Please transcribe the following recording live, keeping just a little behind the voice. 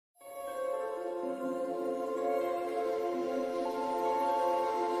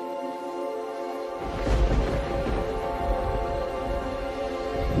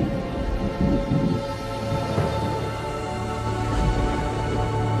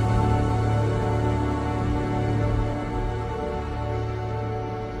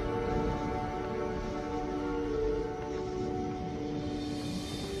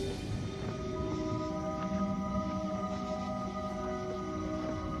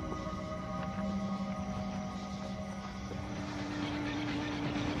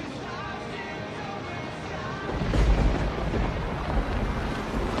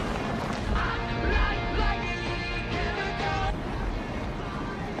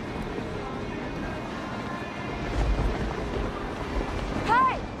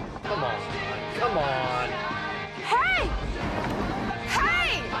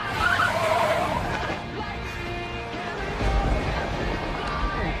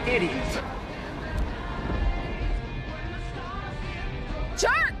Idiot!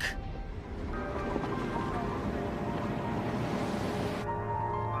 Jerk!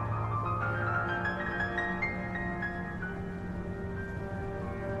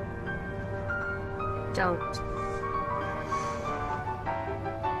 Don't.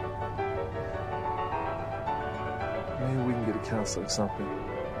 Maybe we can get a counselor or something.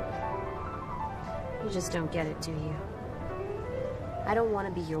 You just don't get it, do you? I don't want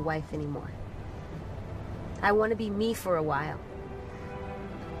to be your wife anymore. I want to be me for a while.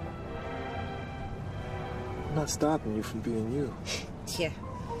 I'm not stopping you from being you. Yeah.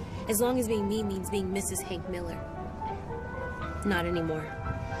 As long as being me means being Mrs. Hank Miller. Not anymore.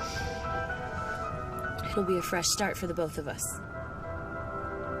 It'll be a fresh start for the both of us.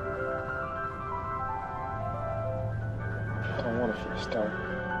 I don't want a fresh start.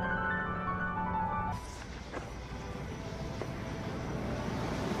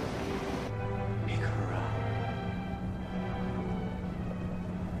 Pick her up.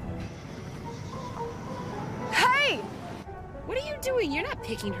 Hey! What are you doing? You're not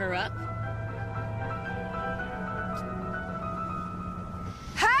picking her up.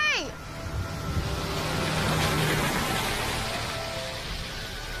 Hey!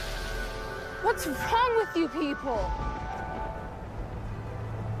 What's wrong with you people?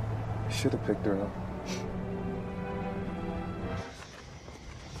 Should have picked her up.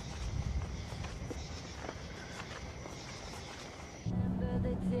 Remember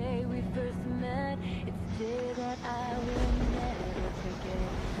the day we first met. It's a day that I will never forget.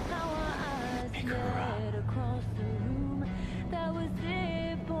 Our eyes met across the room. That was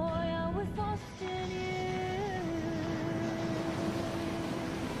it, boy. I was lost in you.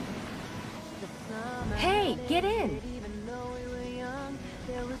 The summer Hey, get in. even though we were young,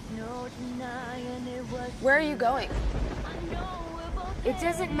 there was no denying it was. Where are you going? I know we're both It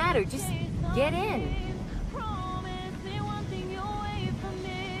doesn't matter. Just get in. promise me one thing you're away from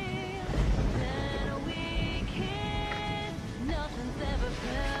me. Then we kiss. Nothing's ever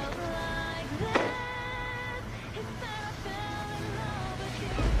felt like this. It's that I fell in love with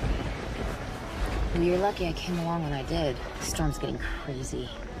you. Well, you're lucky I came along when I did. The storm's getting crazy.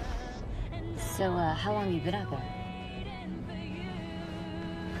 So, how long have you been out there?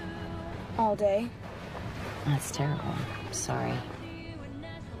 All day. That's terrible. I'm sorry.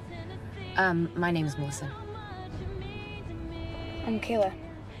 My name is Melissa. I'm Kayla.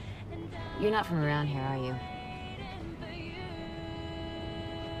 You're not from around here, are you?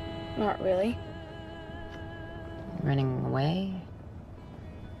 Not really. Running away?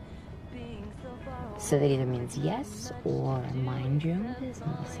 So that either means yes or mind your own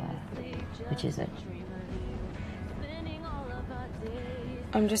business. Which is it?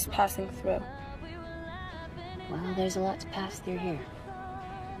 I'm just passing through. Well, there's a lot to pass through here.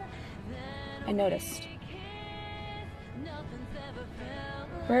 I noticed.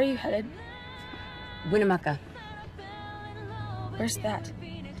 Where are you headed? Winnemucca, Where's that?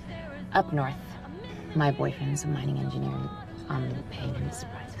 up north. My boyfriend's a mining engineer. I'm paying him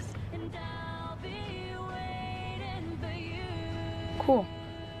surprises. Cool.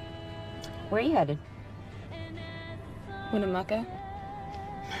 Where are you headed? Winnemucca.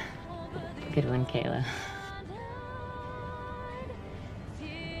 Good one, Kayla.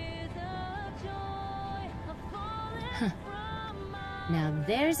 Huh. Now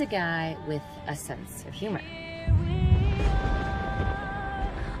there's a guy with a sense of humor.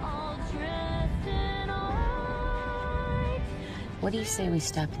 What do you say we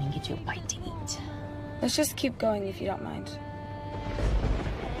stop in and get you a bite to eat? Let's just keep going if you don't mind.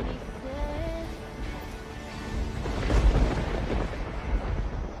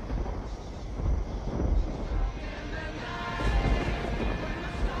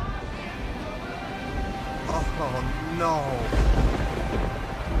 Oh, no.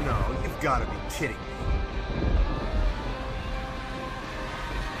 No, you've got to be kidding me.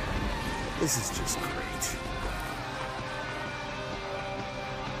 This is just great.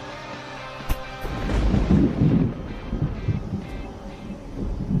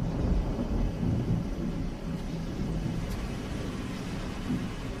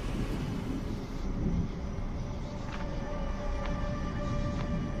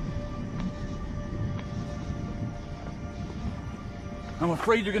 I'm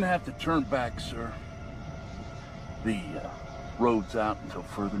afraid you're gonna have to turn back, sir. The road's out until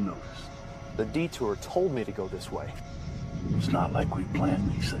further notice. The detour told me to go this way. It's not like we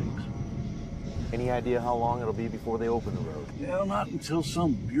planned these things. Any idea how long it'll be before they open the road? Well, not until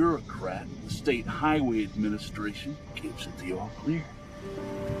some bureaucrat in the State Highway Administration gives it the all clear.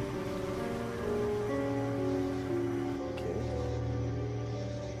 Okay.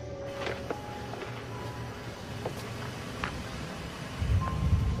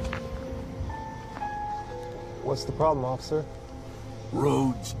 What's the problem, officer?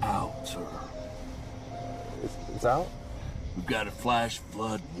 Road's out, sir. It's out? We've got a flash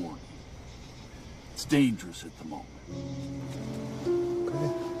flood warning. It's dangerous at the moment.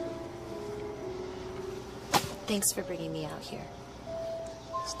 Okay. Thanks for bringing me out here.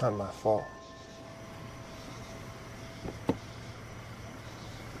 It's not my fault.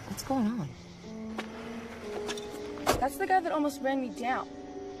 What's going on? That's the guy that almost ran me down.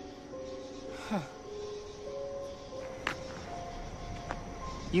 Huh.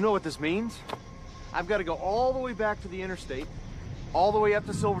 You know what this means? I've got to go all the way back to the interstate, all the way up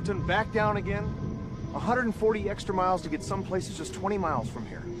to Silverton, back down again. 140 extra miles to get someplace that's just 20 miles from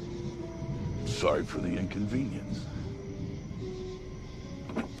here. Sorry for the inconvenience.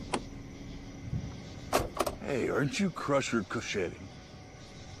 Hey, aren't you Crusher Cochetti?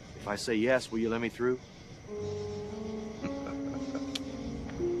 If I say yes, will you let me through?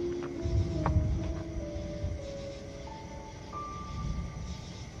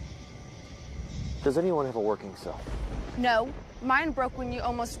 Does anyone have a working cell? No, mine broke when you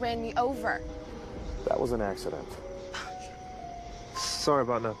almost ran me over. That was an accident. Sorry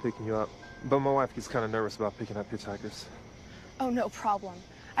about not picking you up, but my wife gets kind of nervous about picking up hitchhikers. Oh, no problem.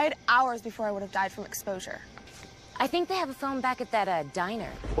 I had hours before I would have died from exposure. I think they have a phone back at that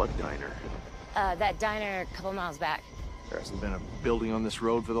diner. What diner? That diner a couple miles back. There hasn't been a building on this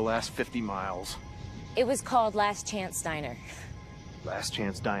road for the last 50 miles. It was called Last Chance Diner. Last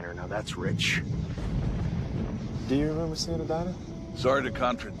Chance Diner, now that's rich. Do you remember seeing a diner? Sorry to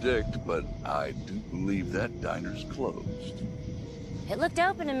contradict, but I do believe that diner's closed. It looked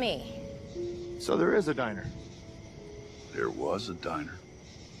open to me. So there is a diner. There was a diner.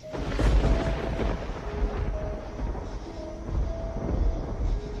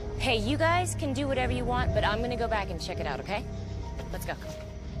 Hey, you guys can do whatever you want, but I'm gonna go back and check it out, okay? Let's go.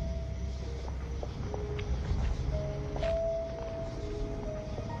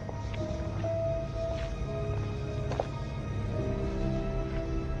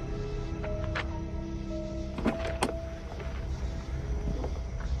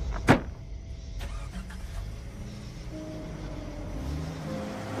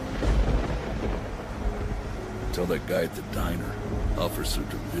 Tell that guy at the diner, Officer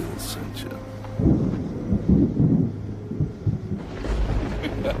DeVille sent you.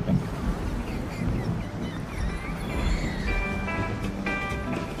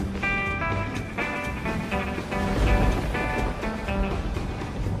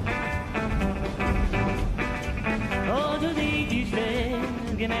 Oh, tu dijiste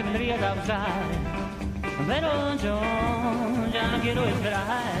que me vendrías a buscar, pero yo ya no quiero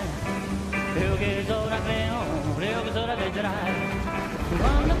esperar. Creo que es hora, creo que es hora de llorar.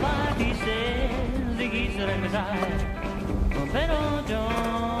 Cuando partiste, dijiste regresar, pero yo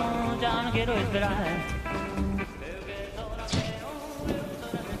ya no quiero esperar. Creo que es hora, creo que es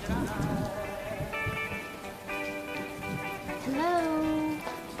hora de llorar. Hello?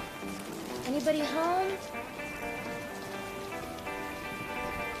 Anybody home?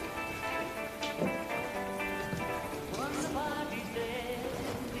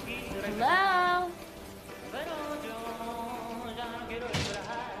 Hello?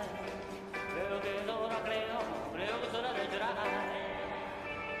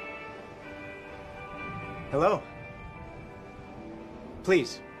 Hello?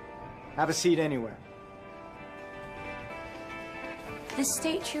 Please, have a seat anywhere. The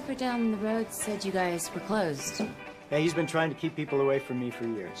state trooper down the road said you guys were closed. Yeah, he's been trying to keep people away from me for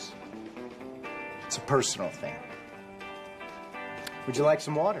years. It's a personal thing. Would you like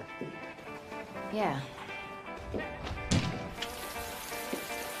some water? Yeah.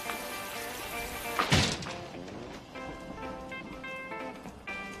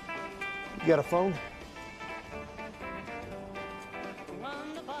 You got a phone?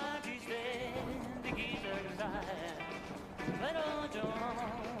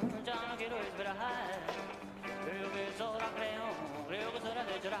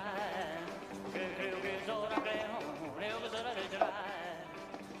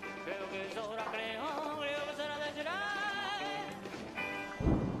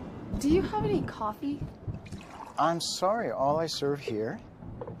 Do you have any coffee? I'm sorry, all I serve here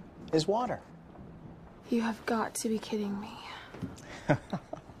is water. You have got to be kidding me.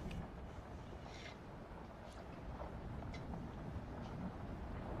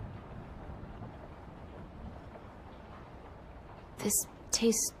 This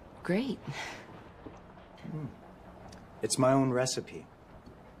tastes great. It's my own recipe.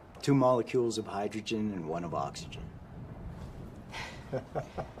 2 molecules of hydrogen and 1 of oxygen.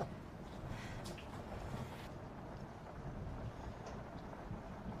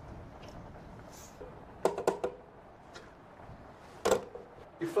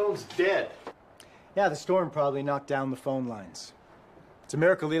 phone's dead. Yeah, the storm probably knocked down the phone lines. It's a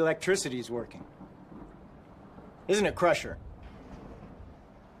miracle the electricity's working. Isn't it, Crusher?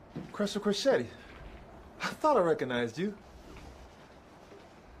 Crusher Corsetti. I thought I recognized you.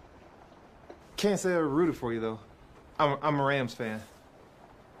 Can't say I rooted for you, though. I'm a Rams fan.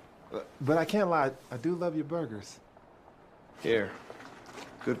 But I can't lie, I do love your burgers. Here.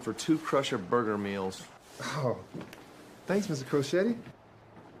 Good for 2 Crusher burger meals. Oh, thanks, Mr. Crocetti.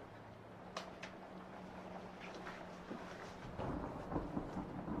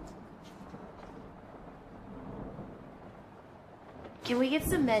 Can we get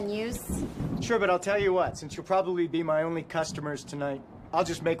some menus? Sure, but I'll tell you what, since you'll probably be my only customers tonight, I'll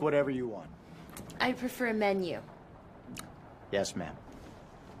just make whatever you want. I prefer a menu. Yes, ma'am.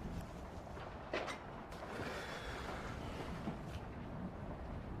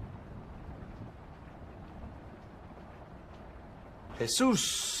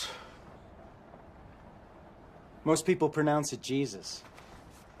 Jesus. Most people pronounce it Jesus.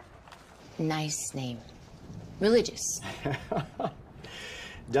 Nice name. Religious.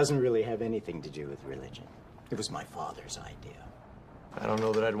 Doesn't really have anything to do with religion. It was my father's idea. I don't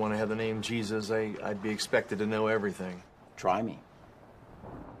know that I'd want to have the name Jesus. I'd be expected to know everything. Try me.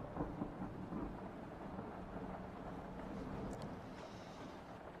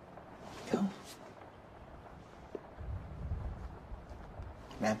 Go.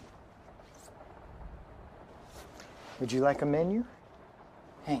 Ma'am. Would you like a menu?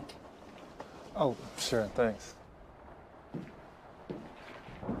 Hank. Oh, sure, thanks.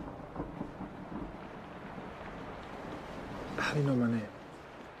 How do you know my name?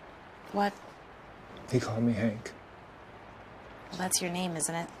 What? He called me Hank. Well, that's your name,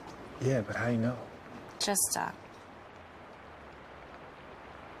 isn't it? Yeah, but how do you know? Just,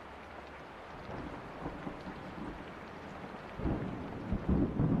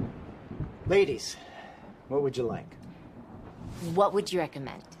 Ladies, what would you like? What would you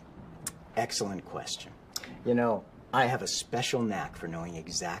recommend? Excellent question. You know, I have a special knack for knowing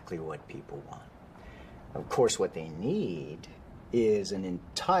exactly what people want. Of course, what they need is an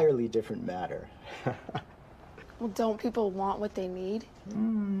entirely different matter. well, don't people want what they need?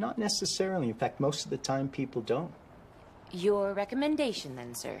 Not necessarily. In fact, most of the time, people don't. Your recommendation,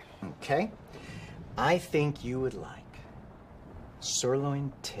 then, sir. Okay. I think you would like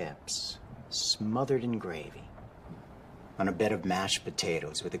sirloin tips smothered in gravy on a bed of mashed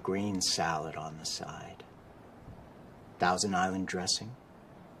potatoes with a green salad on the side. Thousand Island dressing.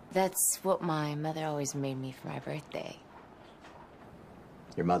 That's what my mother always made me for my birthday.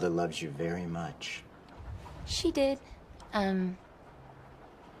 Your mother loves you very much. She did.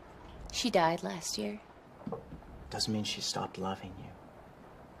 She died last year. Doesn't mean she stopped loving you.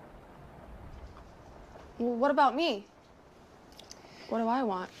 Well, what about me? What do I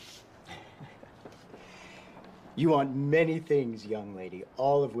want? You want many things, young lady,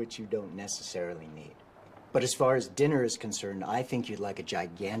 all of which you don't necessarily need. But as far as dinner is concerned, I think you'd like a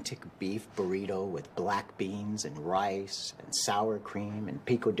gigantic beef burrito with black beans and rice and sour cream and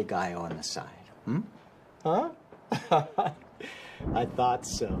pico de gallo on the side. Huh? I thought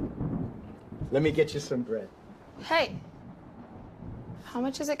so. Let me get you some bread. Hey, how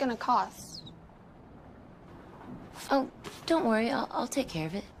much is it gonna cost? Oh, don't worry. I'll take care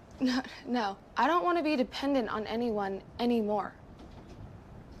of it. No, I don't want to be dependent on anyone anymore.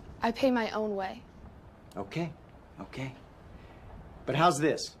 I pay my own way. Okay. But how's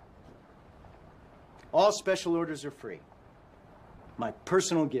this? All special orders are free. My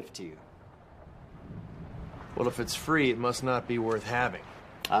personal gift to you. Well, if it's free, it must not be worth having.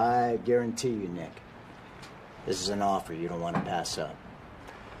 I guarantee you, Nick. This is an offer you don't want to pass up.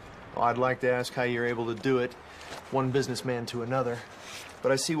 Well, I'd like to ask how you're able to do it, one businessman to another.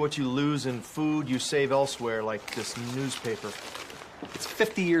 But I see what you lose in food you save elsewhere, like this newspaper. It's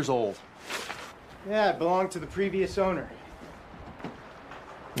 50 years old. Yeah, it belonged to the previous owner.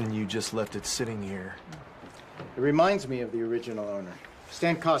 And you just left it sitting here. It reminds me of the original owner.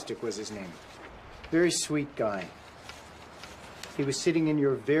 Stan Kostick was his name. Very sweet guy. He was sitting in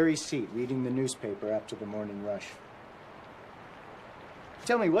your very seat reading the newspaper after the morning rush.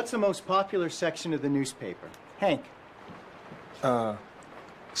 Tell me, what's the most popular section of the newspaper? Hank.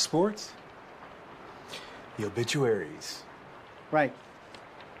 Sports? The obituaries. Right.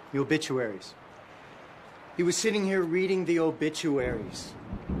 The obituaries. He was sitting here reading the obituaries,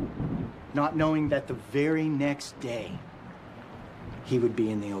 not knowing that the very next day, he would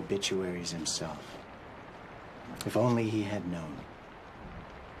be in the obituaries himself. If only he had known.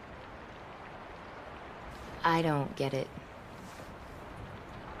 I don't get it.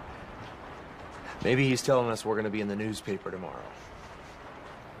 Maybe he's telling us we're going to be in the newspaper tomorrow.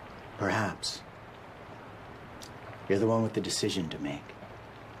 Perhaps. You're the one with the decision to make.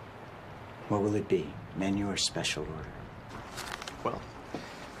 What will it be? Menu or special order? Well,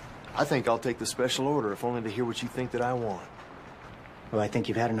 I think I'll take the special order, if only to hear what you think that I want. Well, I think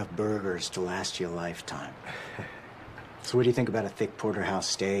you've had enough burgers to last you a lifetime. So what do you think about a thick porterhouse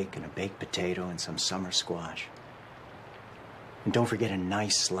steak and a baked potato and some summer squash? And don't forget a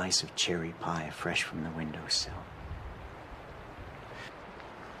nice slice of cherry pie fresh from the windowsill.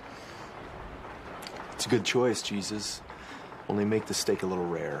 It's a good choice, Jesus. Only make the steak a little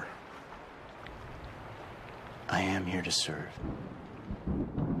rare. I am here to serve.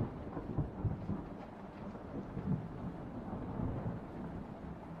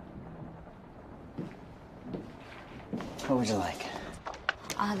 What would you like?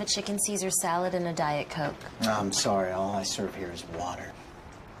 I'll have a chicken Caesar salad and a Diet Coke. No, I'm sorry. All I serve here is water.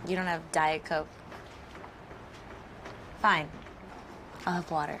 You don't have Diet Coke? Fine. I'll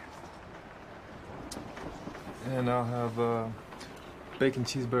have water. And I'll have bacon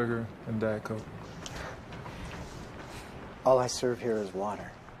cheeseburger and Diet Coke. All I serve here is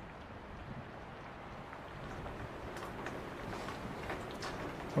water.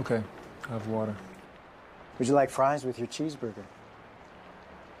 Okay, I'll have water. Would you like fries with your cheeseburger?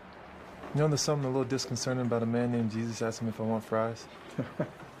 You know, there's something a little disconcerting about a man named Jesus asking me if I want fries.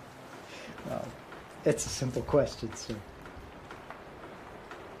 Well, it's a simple question, sir.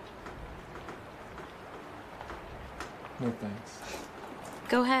 No thanks.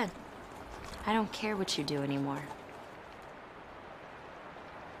 Go ahead. I don't care what you do anymore.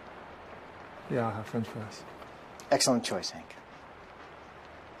 Yeah, I'll have French fries. Excellent choice, Hank.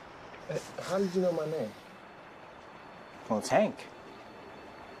 How did you know my name? Well, it's Hank.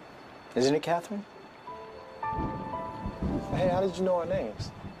 Isn't it, Catherine? Hey, how did you know our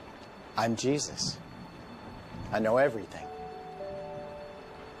names? I'm Jesus. I know everything.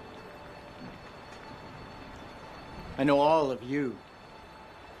 I know all of you.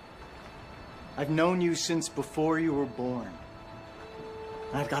 I've known you since before you were born.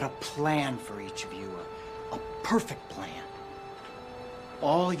 And I've got a plan for each of you, a perfect plan.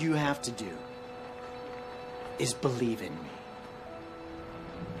 All you have to do is believe in me.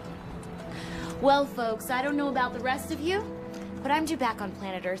 Well, folks, I don't know about the rest of you, but I'm due back on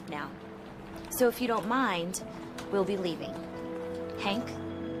planet Earth now. So if you don't mind, we'll be leaving. Hank?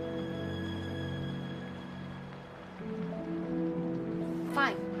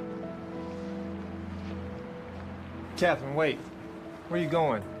 Fine. Catherine, wait. Where are you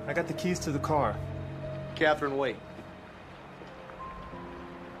going? I got the keys to the car. Catherine, wait.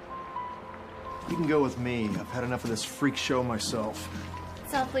 You can go with me. I've had enough of this freak show myself.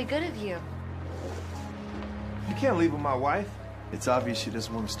 It's awfully good of you. You can't leave with my wife. It's obvious she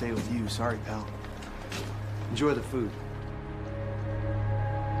doesn't want to stay with you. Sorry, pal. Enjoy the food.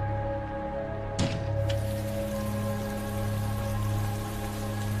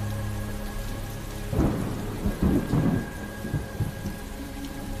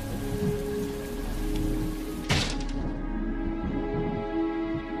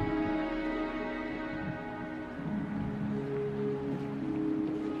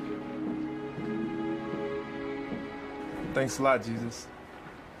 Thanks a lot, Jesus.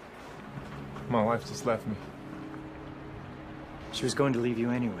 My wife just left me. She was going to leave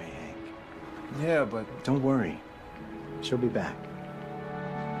you anyway, Hank. Yeah, but... Don't worry. She'll be back.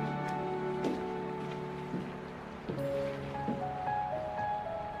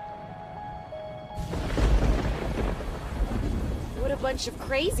 What a bunch of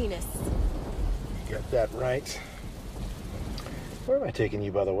craziness. You got that right. Where am I taking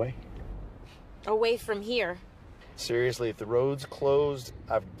you, by the way? Away from here. Seriously, if the road's closed,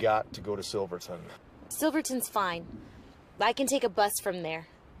 I've got to go to Silverton. Silverton's fine. I can take a bus from there.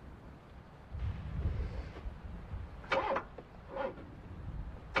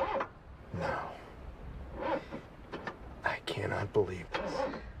 No. I cannot believe this.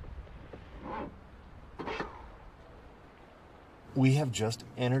 We have just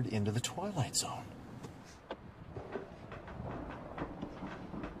entered into the Twilight Zone.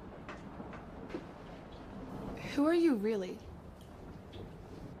 Who are you really?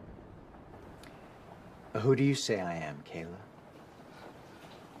 Who do you say I am, Kayla?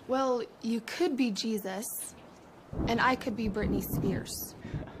 Well, you could be Jesus, and I could be Britney Spears.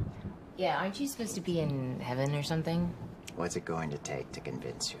 Yeah, aren't you supposed to be in heaven or something? What's it going to take to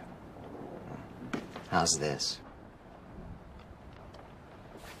convince you? How's this?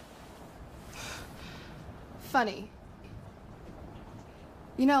 Funny.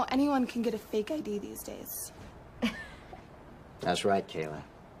 You know, anyone can get a fake ID these days. That's right, Kayla.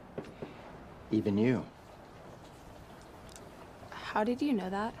 Even you. How did you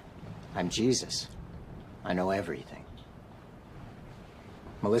know that? I'm Jesus. I know everything.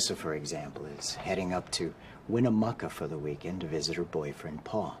 Melissa, for example, is heading up to Winnemucca for the weekend to visit her boyfriend,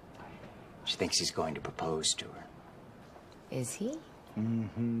 Paul. She thinks he's going to propose to her. Is he?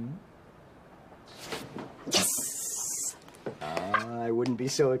 Mm-hmm. Yes! I wouldn't be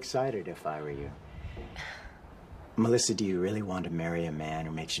so excited if I were you. Melissa, do you really want to marry a man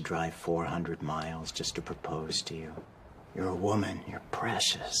who makes you drive 400 miles just to propose to you? You're a woman. You're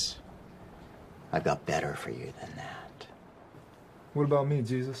precious. I've got better for you than that. What about me,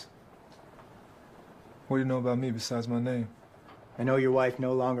 Jesus? What do you know about me besides my name? I know your wife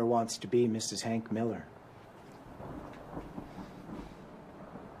no longer wants to be Mrs. Hank Miller.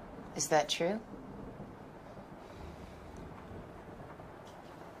 Is that true?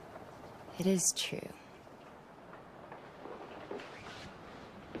 It is true.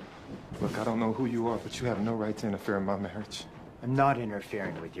 Look, I don't know who you are, but you have no right to interfere in my marriage. I'm not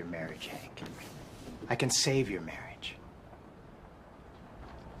interfering with your marriage, Hank. I can save your marriage.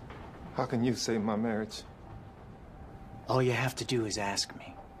 How can you save my marriage? All you have to do is ask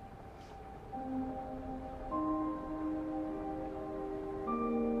me.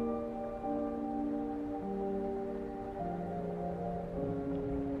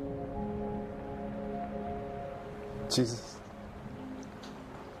 Jesus.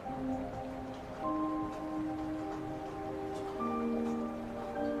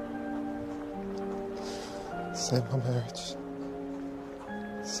 Save my marriage.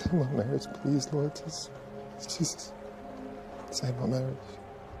 Save my marriage, please, Lord. Jesus. Save my marriage.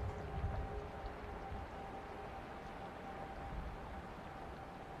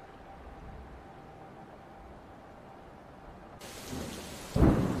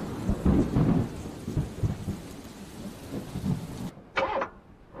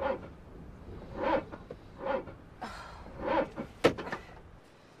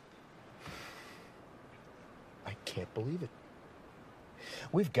 I can't believe it.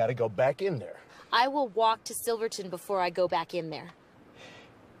 We've got to go back in there. I will walk to Silverton before I go back in there.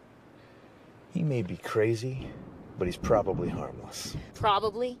 He may be crazy, but he's probably harmless.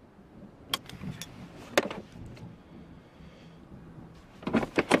 Probably.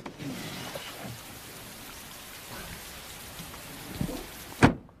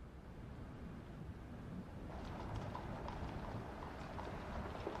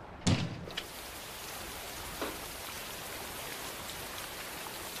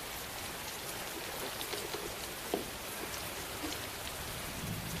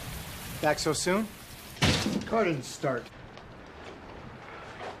 Back so soon? Car didn't start.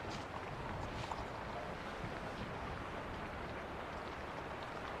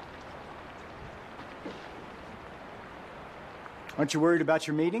 Aren't you worried about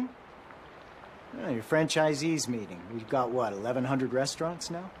your meeting? Your franchisees meeting. We've got, what, 1,100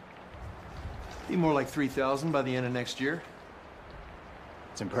 restaurants now? Be more like 3,000 by the end of next year.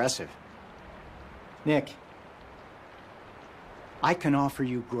 It's impressive. Nick, I can offer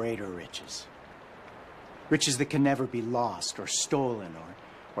you greater riches. Riches that can never be lost or stolen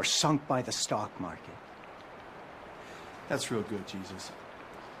or sunk by the stock market. That's real good, Jesus.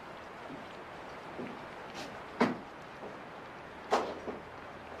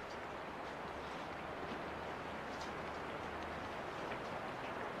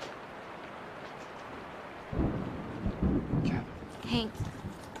 Hank,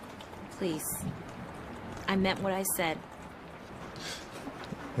 please. I meant what I said.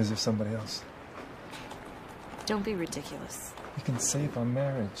 Is there somebody else? Don't be ridiculous. You can save our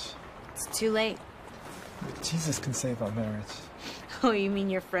marriage. It's too late. Jesus can save our marriage. Oh, you mean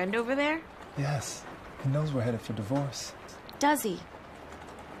your friend over there? Yes. He knows we're headed for divorce. Does he?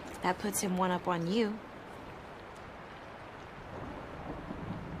 That puts him one up on you.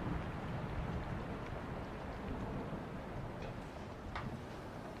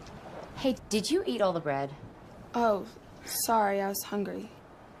 Hey, did you eat all the bread? Oh, sorry, I was hungry.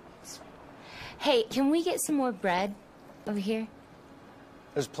 Hey, can we get some more bread over here?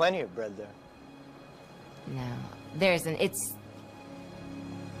 There's plenty of bread there. No, there isn't. It's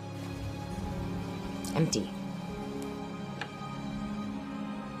empty.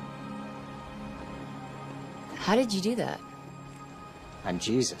 How did you do that? I'm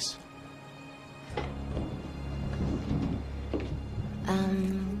Jesus.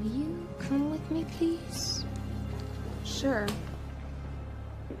 Will you come with me, please? Sure.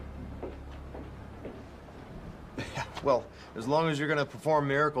 Well, as long as you're gonna perform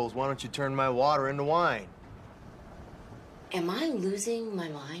miracles, why don't you turn my water into wine? Am I losing my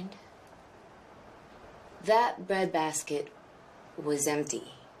mind? That bread basket was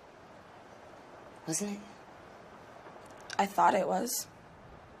empty, wasn't it? I thought it was.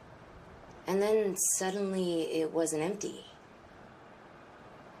 And then suddenly it wasn't empty.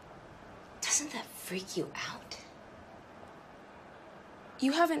 Doesn't that freak you out?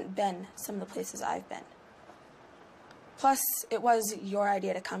 You haven't been some of the places I've been. Plus, it was your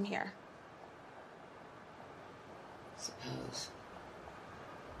idea to come here.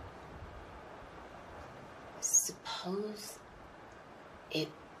 Suppose it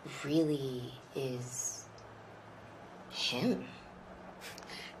really is him.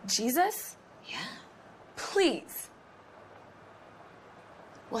 Jesus? Yeah. Please.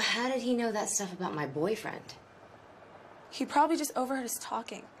 Well, how did he know that stuff about my boyfriend? He probably just overheard us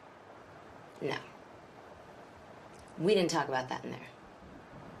talking. No. We didn't talk about that in there.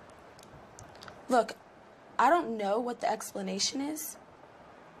 Look, I don't know what the explanation is,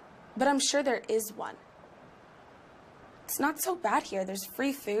 but I'm sure there is one. It's not so bad here. There's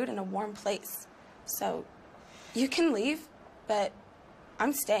free food and a warm place. So, you can leave, but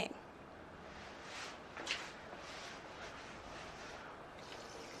I'm staying.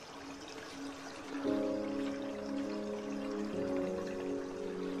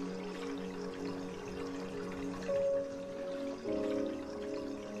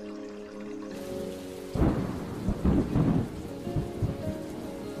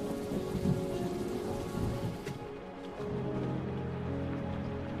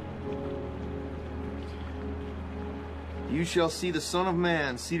 You shall see the Son of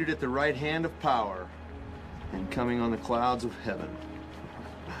Man seated at the right hand of power and coming on the clouds of heaven.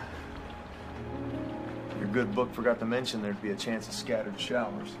 Your good book forgot to mention there'd be a chance of scattered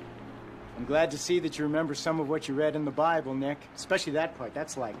showers. I'm glad to see that you remember some of what you read in the Bible, Nick. Especially that part.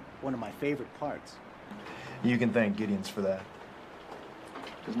 That's like one of my favorite parts. You can thank Gideon's for that.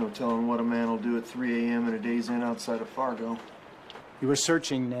 There's no telling what a man will do at 3 a.m. in a day's inn outside of Fargo. You were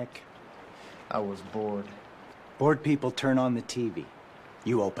searching, Nick. I was bored. Bored people turn on the TV.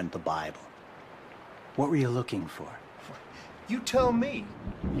 You opened the Bible. What were you looking for? You tell me.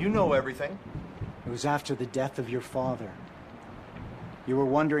 You know everything. It was after the death of your father. You were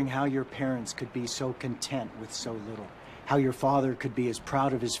wondering how your parents could be so content with so little. How your father could be as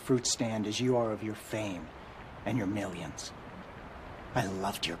proud of his fruit stand as you are of your fame and your millions. I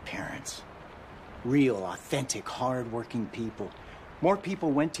loved your parents. Real, authentic, hard-working people. More people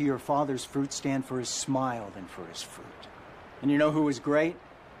went to your father's fruit stand for his smile than for his fruit. And you know who was great?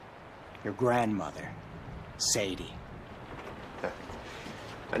 Your grandmother, Sadie.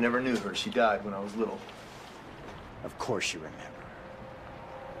 I never knew her. She died when I was little. Of course you remember.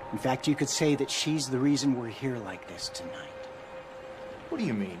 In fact, you could say that she's the reason we're here like this tonight. What do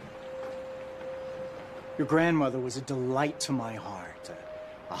you mean? Your grandmother was a delight to my heart.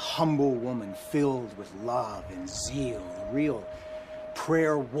 A humble woman filled with love and zeal. A real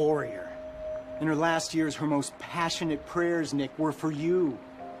prayer warrior. In her last years, her most passionate prayers, Nick, were for you.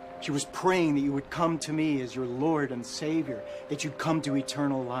 She was praying that you would come to me as your Lord and Savior, that you'd come to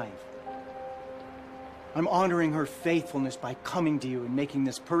eternal life. I'm honoring her faithfulness by coming to you and making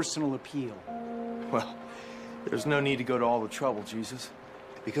this personal appeal. Well, there's no need to go to all the trouble, Jesus,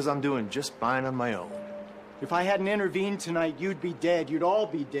 because I'm doing just fine on my own. If I hadn't intervened tonight, you'd be dead. You'd all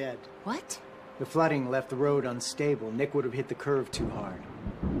be dead. What? The flooding left the road unstable. Nick would have hit the curve too hard.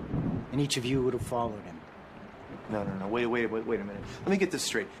 And each of you would have followed him. No, wait a minute. Let me get this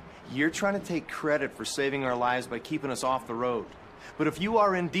straight. You're trying to take credit for saving our lives by keeping us off the road. But if you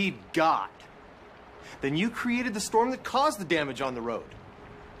are indeed God, then you created the storm that caused the damage on the road.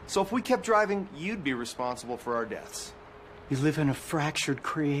 So if we kept driving, you'd be responsible for our deaths. You live in a fractured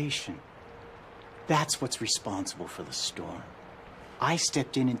creation. That's what's responsible for the storm. I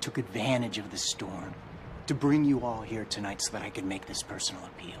stepped in and took advantage of the storm to bring you all here tonight so that I could make this personal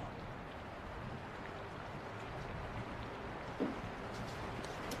appeal.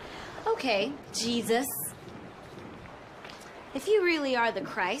 Okay, Jesus. If you really are the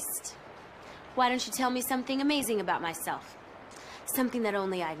Christ, why don't you tell me something amazing about myself? Something that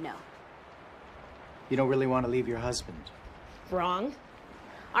only I'd know. You don't really want to leave your husband? Wrong.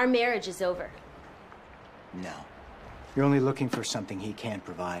 Our marriage is over. No. You're only looking for something he can't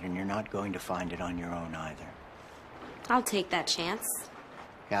provide, and you're not going to find it on your own either. I'll take that chance.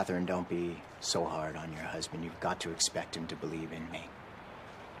 Catherine, don't be so hard on your husband. You've got to expect him to believe in me.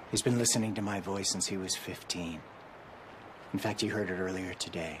 He's been listening to my voice since he was 15. In fact, you heard it earlier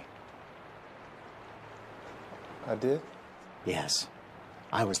today. I did? Yes.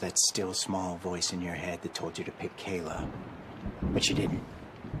 I was that still small voice in your head that told you to pick Kayla. But you didn't,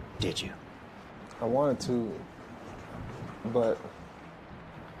 did you? I wanted to, but...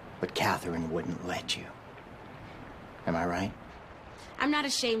 But Catherine wouldn't let you. Am I right? I'm not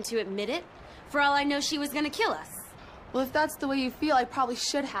ashamed to admit it. For all I know, she was gonna kill us. Well, if that's the way you feel, I probably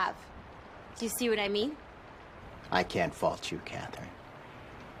should have. Do you see what I mean? I can't fault you, Catherine.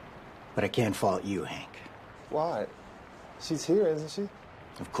 But I can't fault you, Hank. Why? She's here, isn't she?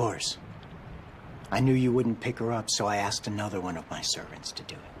 Of course. I knew you wouldn't pick her up, so I asked another one of my servants to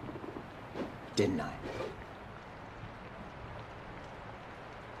do it. Didn't I?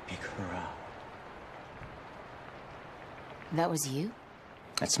 Pick her up. That was you?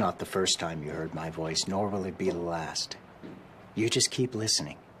 That's not the first time you heard my voice, nor will it be the last. You just keep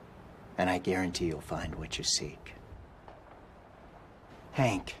listening, and I guarantee you'll find what you seek.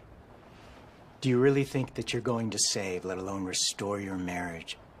 Hank, do you really think that you're going to save, let alone restore your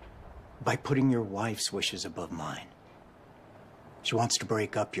marriage, by putting your wife's wishes above mine? She wants to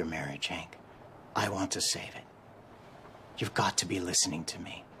break up your marriage, Hank. I want to save it. You've got to be listening to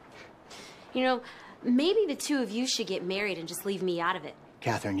me. You know, maybe the two of you should get married and just leave me out of it.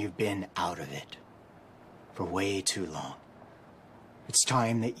 Catherine, you've been out of it for way too long. It's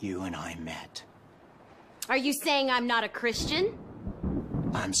time that you and I met. Are you saying I'm not a Christian?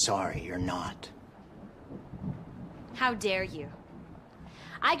 I'm sorry, you're not. How dare you?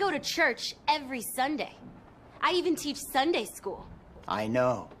 I go to church every Sunday. I even teach Sunday school. I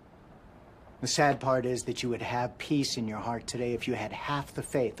know. The sad part is that you would have peace in your heart today if you had half the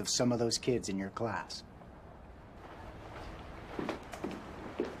faith of some of those kids in your class.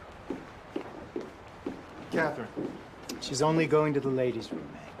 Catherine. She's only going to the ladies' room,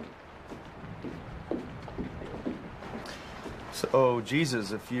 Hank. So,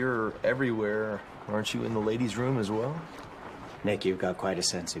 Jesus, if you're everywhere, aren't you in the ladies' room as well? Nick, you've got quite a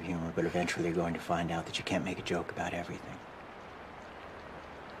sense of humor, but eventually you're going to find out that you can't make a joke about everything.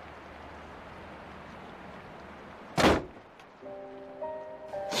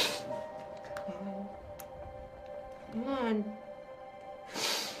 Come on.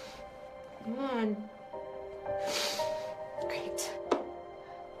 Come on. Great.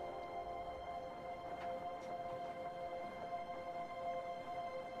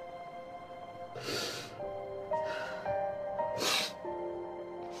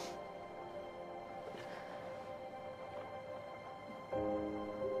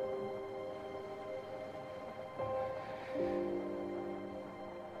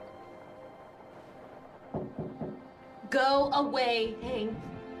 Go away, Hank.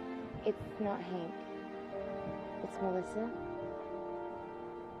 It's not Hank. It's Melissa.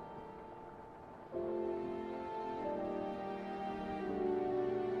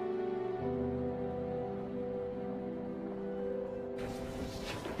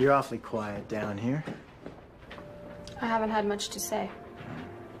 You're awfully quiet down here. I haven't had much to say.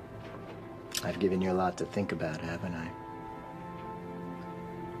 I've given you a lot to think about, haven't I?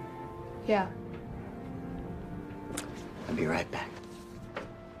 Yeah. I'll be right back.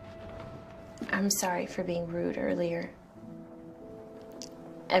 I'm sorry for being rude earlier.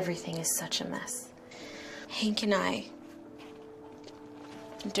 Everything is such a mess. Hank and I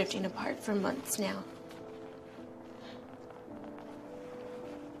are drifting apart for months now.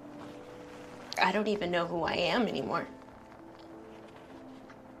 I don't even know who I am anymore.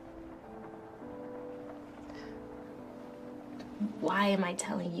 Why am I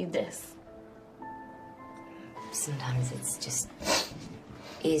telling you this? Sometimes it's just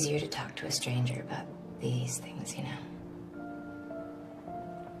easier to talk to a stranger about these things, you know.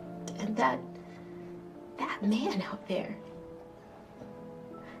 And that man out there.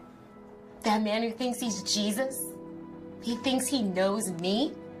 That man who thinks he's Jesus. He thinks he knows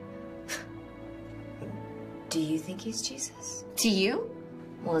me. Do you think he's Jesus? Do you?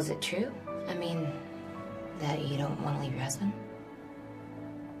 Well, is it true? I mean, that you don't want to leave your husband?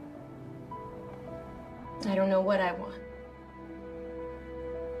 I don't know what I want.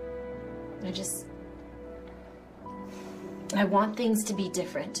 I want things to be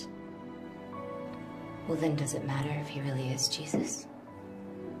different. Well, then does it matter if he really is Jesus?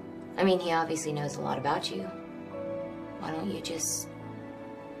 I mean, he obviously knows a lot about you. Why don't you just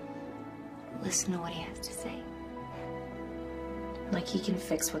listen to what he has to say? Like he can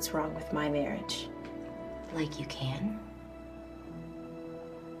fix what's wrong with my marriage. Like you can?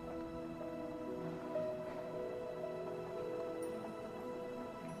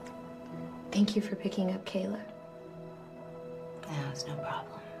 Thank you for picking up Kayla. No, it's no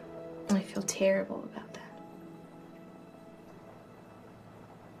problem. I feel terrible about that.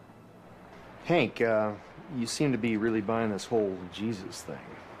 Hank, you seem to be really buying this whole Jesus thing.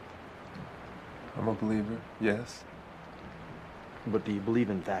 I'm a believer, yes. But do you believe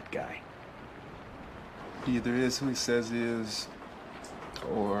in that guy? He either is who he says he is,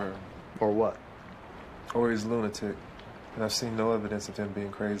 or... Or what? Or he's lunatic. And I've seen no evidence of him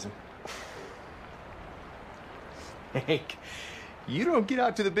being crazy. Hank, You don't get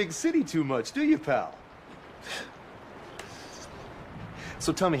out to the big city too much, do you, pal?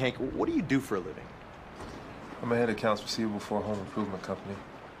 So tell me, Hank, what do you do for a living? I'm a head accounts receivable for a home improvement company.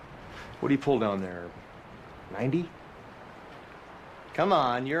 What do you pull down there? 90? Come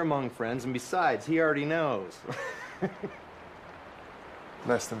on, you're among friends, and besides, he already knows.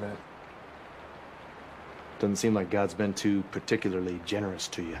 Less than that. Doesn't seem like God's been too particularly generous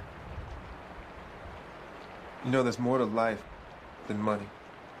to you. You know, there's more to life than money.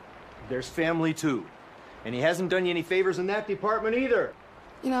 There's family, too. And he hasn't done you any favors in that department, either.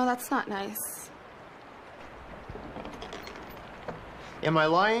 You know, that's not nice. Am I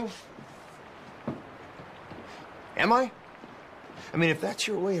lying? Am I? I mean, if that's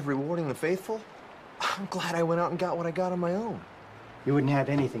your way of rewarding the faithful, I'm glad I went out and got what I got on my own. You wouldn't have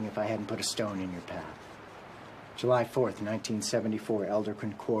anything if I hadn't put a stone in your path. July 4th, 1974,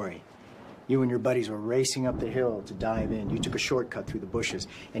 Elderkin Quarry. You and your buddies were racing up the hill to dive in. You took a shortcut through the bushes,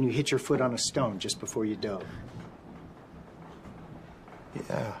 and you hit your foot on a stone just before you dove.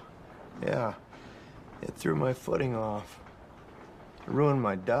 Yeah. It threw my footing off. It ruined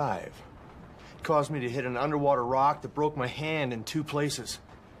my dive. It caused me to hit an underwater rock that broke my hand in 2 places.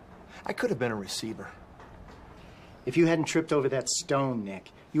 I could have been a receiver. If you hadn't tripped over that stone,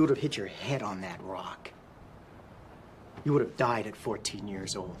 Nick, you would have hit your head on that rock. You would have died at 14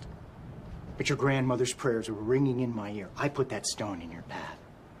 years old. But your grandmother's prayers were ringing in my ear. I put that stone in your path.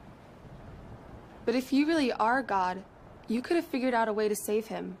 But if you really are God, you could have figured out a way to save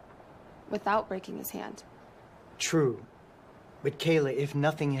him without breaking his hand. True. But Kayla, if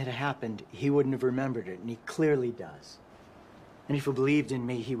nothing had happened, he wouldn't have remembered it, and he clearly does. And if he believed in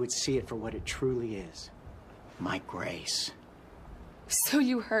me, he would see it for what it truly is. My grace. So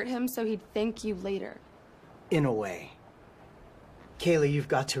you hurt him so he'd thank you later? In a way. Kayla, you've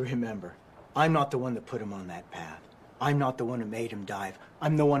got to remember, I'm not the one that put him on that path. I'm not the one who made him dive.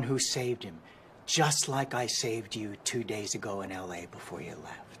 I'm the one who saved him. Just like I saved you 2 days ago in LA before you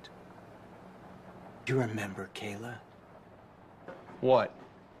left. Do you remember, Kayla? What?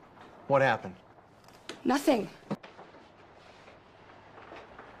 What happened? Nothing.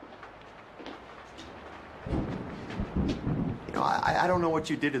 You know, I don't know what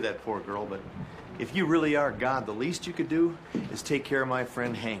you did to that poor girl, but if you really are God, the least you could do is take care of my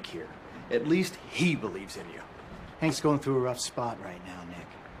friend Hank here. At least he believes in you. Hank's going through a rough spot right now, Nick.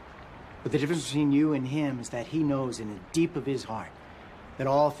 But the difference between you and him is that he knows in the deep of his heart that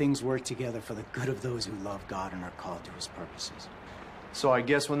all things work together for the good of those who love God and are called to his purposes. So I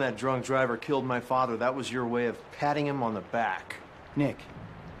guess when that drunk driver killed my father, that was your way of patting him on the back. Nick,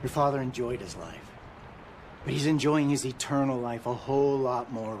 your father enjoyed his life. But he's enjoying his eternal life a whole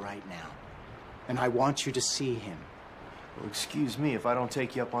lot more right now. And I want you to see him. Well, excuse me if I don't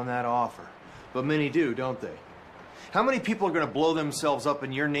take you up on that offer. But many do, don't they? How many people are going to blow themselves up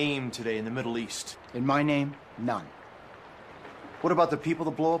in your name today in the Middle East? In my name, none. What about the people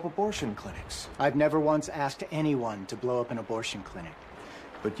that blow up abortion clinics? I've never once asked anyone to blow up an abortion clinic.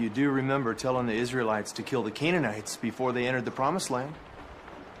 But you do remember telling the Israelites to kill the Canaanites before they entered the Promised Land.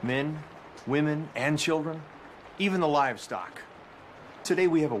 Men, women, and children, even the livestock. Today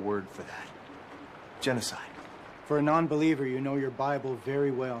we have a word for that. Genocide. For a non-believer, you know your Bible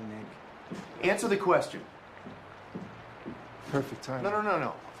very well, Nick. Answer the question. Perfect time.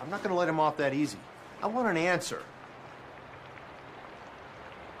 No. I'm not going to let him off that easy. I want an answer.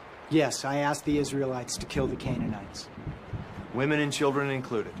 Yes, I asked the Israelites to kill the Canaanites. Women and children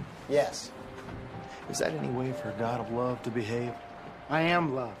included. Yes. Is that any way for a God of love to behave? I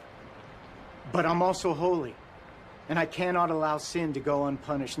am love. But I'm also holy. And I cannot allow sin to go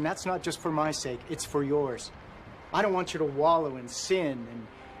unpunished. And that's not just for my sake, it's for yours. I don't want you to wallow in sin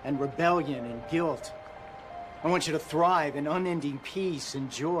and rebellion and guilt. I want you to thrive in unending peace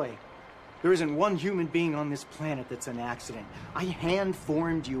and joy. There isn't one human being on this planet that's an accident. I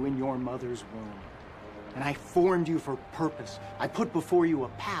hand-formed you in your mother's womb. And I formed you for purpose. I put before you a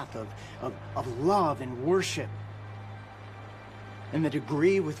path of love and worship. And the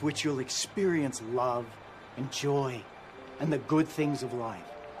degree with which you'll experience love and joy and the good things of life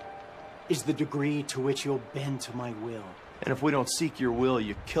is the degree to which you'll bend to my will. And if we don't seek your will,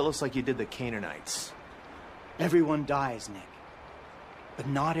 you kill us like you did the Canaanites. Everyone dies, Nick. But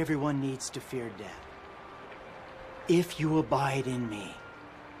not everyone needs to fear death. If you abide in me,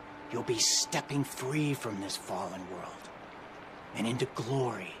 you'll be stepping free from this fallen world and into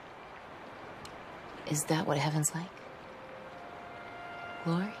glory. Is that what heaven's like?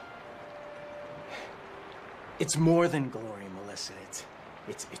 Glory? It's more than glory, Melissa.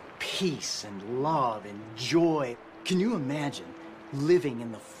 It's peace and love and joy. Can you imagine living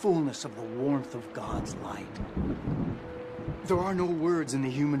in the fullness of the warmth of God's light? There are no words in the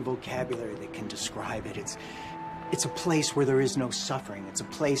human vocabulary that can describe it. It's a place where there is no suffering. It's a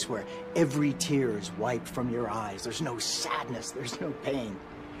place where every tear is wiped from your eyes. There's no sadness. There's no pain.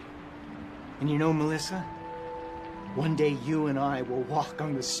 And you know, Melissa, one day you and I will walk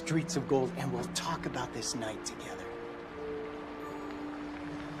on the streets of gold and we'll talk about this night together.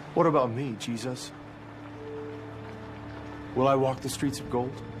 What about me, Jesus? Will I walk the streets of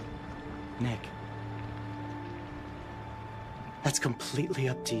gold? Nick, that's completely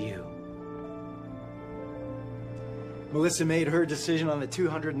up to you. Melissa made her decision on the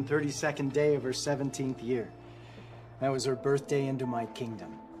 232nd day of her 17th year. That was her birthday into my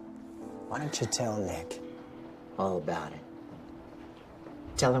kingdom. Why don't you tell Nick all about it?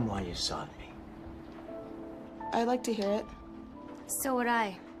 Tell him why you sought me. I'd like to hear it. So would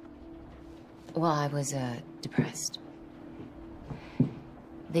I. Well, I was, depressed.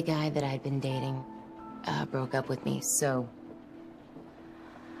 The guy that I'd been dating, broke up with me, so...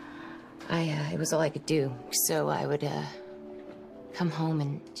 it was all I could do. So I would, come home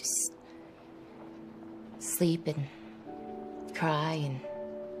and just... sleep and cry and...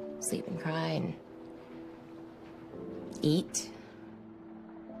 sleep and cry and... eat.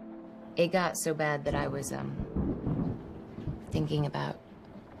 It got so bad that I was, thinking about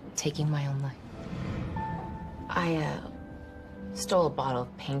taking my own life. I, stole a bottle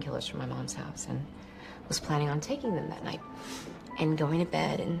of painkillers from my mom's house and was planning on taking them that night and going to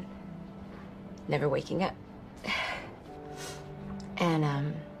bed and never waking up.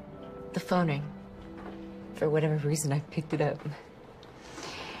 And, the phone rang. For whatever reason, I picked it up.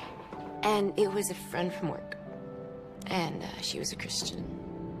 And it was a friend from work. And, she was a Christian.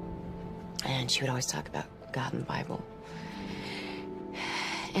 And she would always talk about God and the Bible.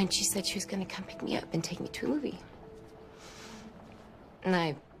 And she said she was gonna come pick me up and take me to a movie. And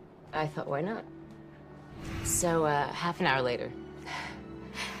I thought, why not? So, half an hour later,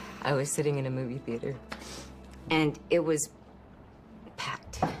 I was sitting in a movie theater, and it was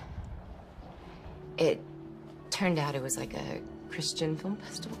packed. It turned out it was like a Christian film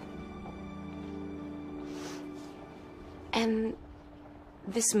festival. And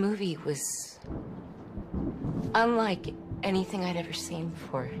this movie was unlike anything I'd ever seen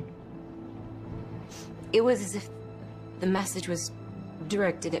before. It was as if the message was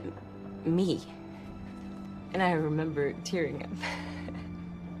directed at me. And I remember tearing up.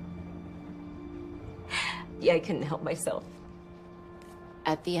 Yeah, I couldn't help myself.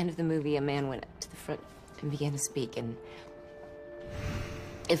 At the end of the movie, a man went up to the front and began to speak, and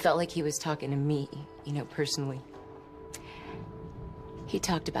it felt like he was talking to me, you know, personally. He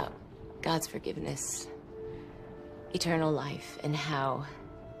talked about God's forgiveness, eternal life, and how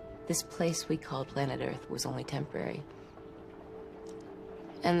this place we called planet Earth was only temporary.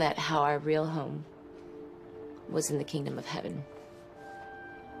 And that how our real home was in the kingdom of heaven.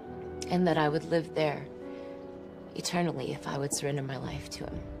 And that I would live there eternally if I would surrender my life to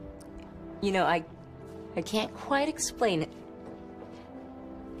him. You know, I can't quite explain it,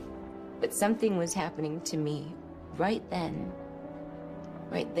 but something was happening to me right then,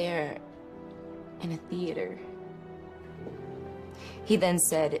 right there in a theater. He then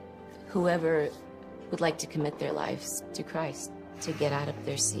said, whoever would like to commit their lives to Christ, to get out of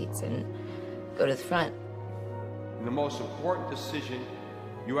their seats and go to the front. And the most important decision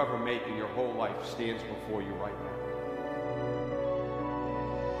you ever make in your whole life stands before you right now.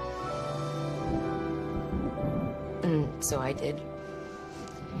 And so I did.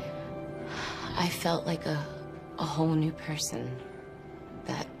 I felt like a whole new person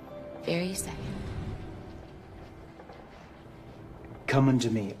that very second. Come unto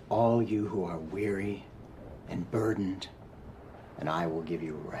me, all you who are weary and burdened, and I will give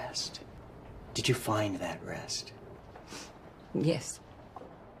you rest. Did you find that rest? Yes.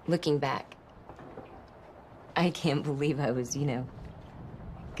 Looking back, I can't believe I was, you know,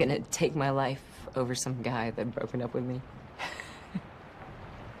 gonna take my life over some guy that had broken up with me.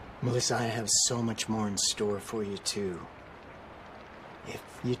 Melissa, I have so much more in store for you, too. If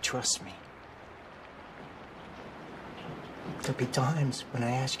you trust me. There'll be times when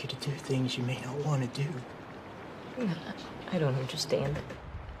I ask you to do things you may not want to do. No, I don't understand.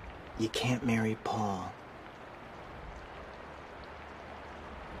 You can't marry Paul.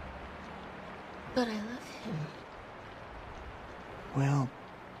 But I love him. Well,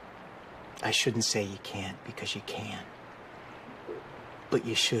 I shouldn't say you can't, because you can. But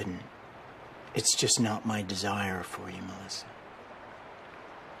you shouldn't. It's just not my desire for you, Melissa.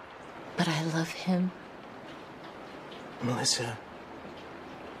 But I love him. Melissa,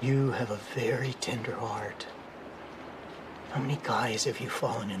 you have a very tender heart. How many guys have you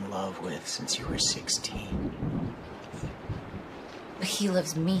fallen in love with since you were 16? He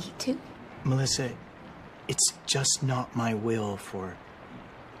loves me, too. Melissa, it's just not my will for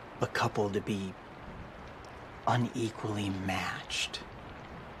a couple to be unequally matched.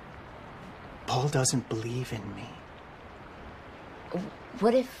 Paul doesn't believe in me.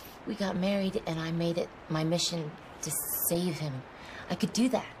 What if we got married and I made it my mission to save him? I could do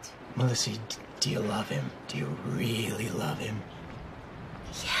that. Melissa, do you love him? Do you really love him?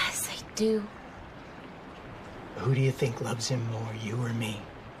 Yes, I do. Who do you think loves him more, you or me?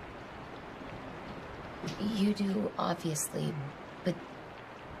 You do, obviously, but...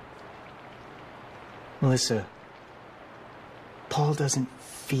 Melissa, Paul doesn't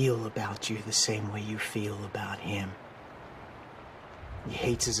feel about you the same way you feel about him. He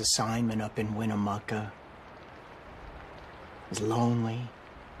hates his assignment up in Winnemucca. He's lonely.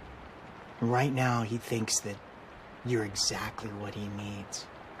 And right now, he thinks that you're exactly what he needs.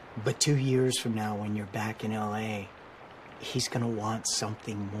 But 2 years from now, when you're back in LA, he's gonna want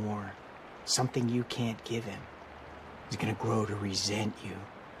something more. Something you can't give him. He's gonna grow to resent you.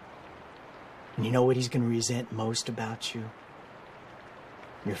 And you know what he's gonna resent most about you?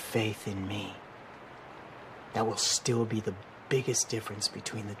 Your faith in me. That will still be the biggest difference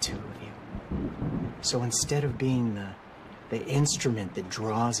between the two of you. So instead of being the instrument that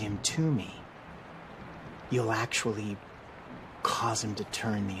draws him to me, you'll actually cause him to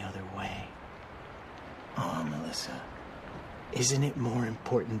turn the other way. Oh, Melissa, isn't it more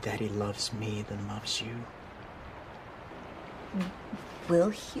important that he loves me than loves you? Will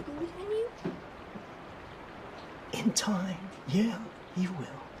he believe in you? In time, yeah, he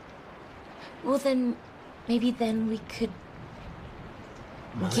will. Well, then, maybe then we could...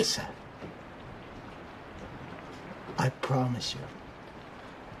 Melissa, I promise you,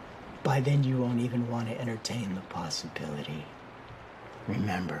 by then you won't even want to entertain the possibility.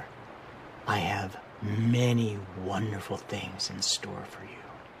 Remember, I have many wonderful things in store for you.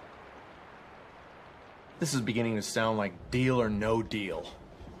 This is beginning to sound like deal or no deal.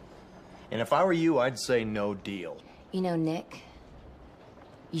 And if I were you, I'd say no deal. You know, Nick,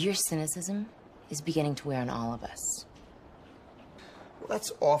 your cynicism is beginning to wear on all of us. Well,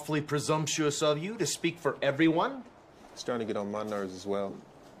 that's awfully presumptuous of you to speak for everyone. It's starting to get on my nerves as well.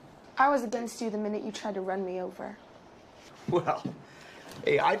 I was against you the minute you tried to run me over. Well,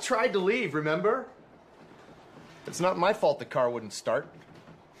 hey, I tried to leave, remember? It's not my fault the car wouldn't start.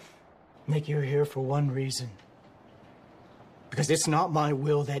 Nick, you're here for one reason. Because it's not my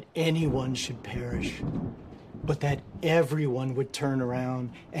will that anyone should perish, but that everyone would turn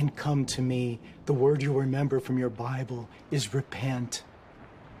around and come to me. The word you'll remember from your Bible is repent.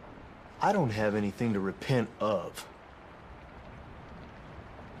 I don't have anything to repent of.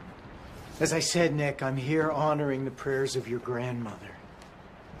 As I said, Nick, I'm here honoring the prayers of your grandmother.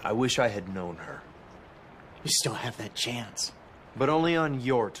 I wish I had known her. You still have that chance. But only on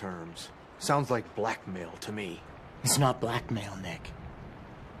your terms. Sounds like blackmail to me. It's not blackmail, Nick.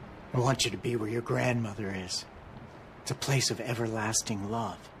 I want you to be where your grandmother is. It's a place of everlasting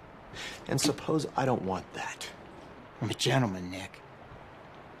love. And suppose I don't want that. I'm a gentleman, Nick.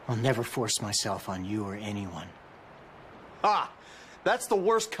 I'll never force myself on you or anyone. Ah! That's the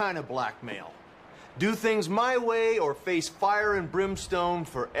worst kind of blackmail. Do things my way or face fire and brimstone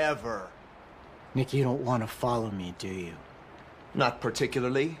forever. Nick, you don't want to follow me, do you? Not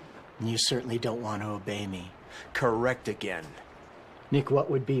particularly. And you certainly don't want to obey me. Correct again. Nick,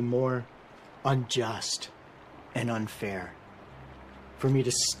 what would be more unjust and unfair? For me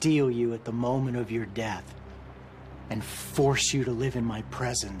to steal you at the moment of your death and force you to live in my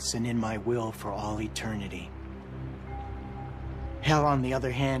presence and in my will for all eternity. Hell, on the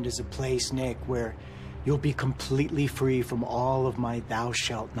other hand, is a place, Nick, where you'll be completely free from all of my thou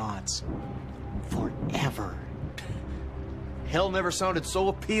shalt nots. Forever. Hell never sounded so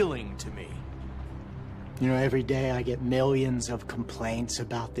appealing to me. You know, every day I get millions of complaints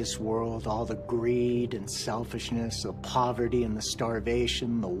about this world, all the greed and selfishness, the poverty and the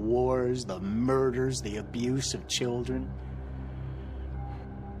starvation, the wars, the murders, the abuse of children.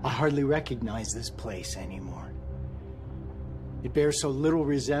 I hardly recognize this place anymore. It bears so little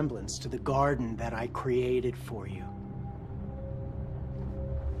resemblance to the garden that I created for you.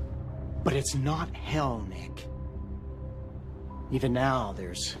 But it's not hell, Nick. Even now,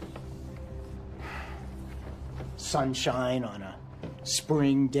 there's sunshine on a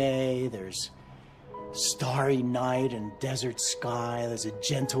spring day, there's starry night and desert sky, there's a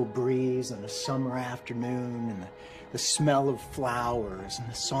gentle breeze on a summer afternoon, and the smell of flowers and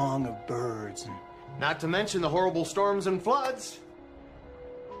the song of birds, and not to mention the horrible storms and floods.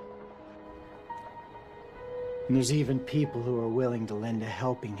 And there's even people who are willing to lend a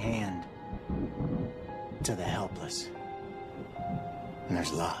helping hand to the helpless. And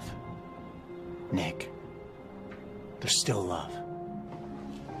there's love. Nick, there's still love.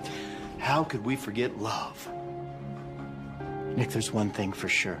 How could we forget love? Nick, there's one thing for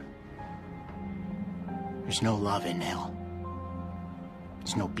sure. There's no love in hell.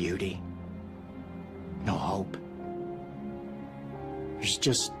 There's no beauty, no hope. There's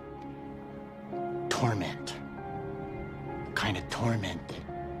just torment. The kind of torment that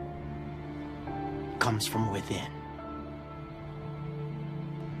comes from within.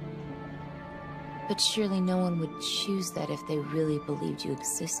 But surely no one would choose that if they really believed you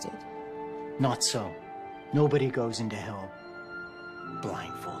existed. Not so. Nobody goes into hell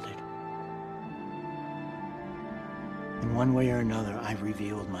blindfolded. In one way or another, I've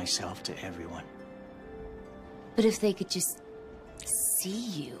revealed myself to everyone. But if they could just see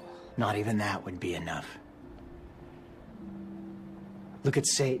you... Not even that would be enough. Look at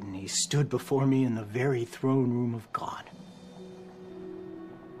Satan. He stood before me in the very throne room of God.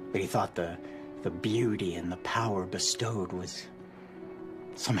 But he thought the beauty and the power bestowed was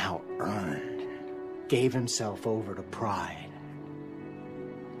somehow earned. Gave himself over to pride.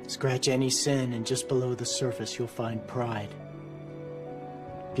 Scratch any sin and just below the surface you'll find pride.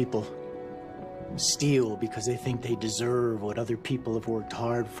 People steal because they think they deserve what other people have worked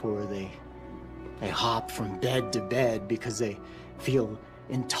hard for. They hop from bed to bed because they feel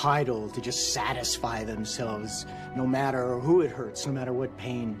entitled to just satisfy themselves, no matter who it hurts, no matter what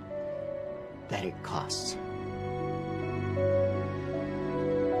pain that it costs.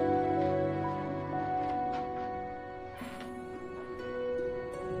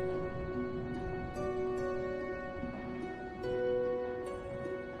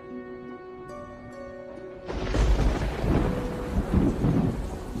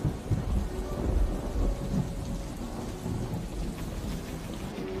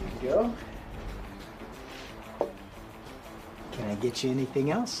 Go. Can I get you anything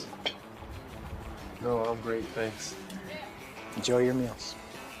else? No, I'm great, thanks. Enjoy your meals.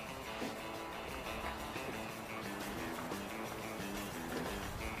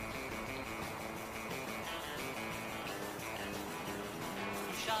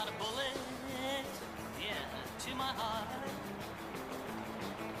 Shot a bullet, yeah, to my heart,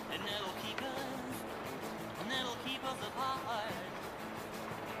 and that'll keep us apart.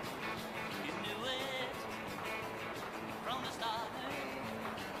 You knew it from the start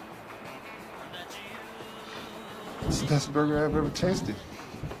that you. It's the best burger I've ever tasted.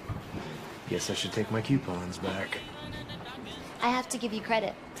 Guess I should take my coupons back. I have to give you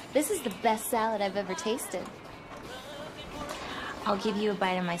credit. This is the best salad I've ever tasted. I'll give you a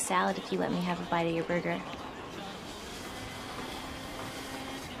bite of my salad if you let me have a bite of your burger.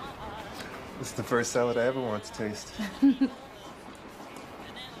 This is the first salad I ever want to taste. There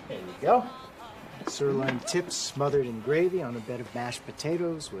you go. Sirloin tips smothered in gravy on a bed of mashed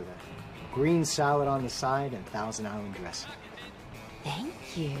potatoes with a green salad on the side and Thousand Island dressing.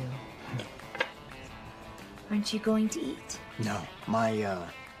 Thank you. Aren't you going to eat? No, my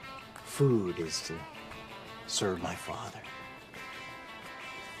food is to serve my father.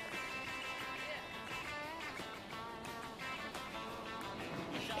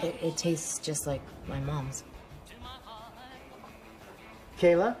 It tastes just like my mom's.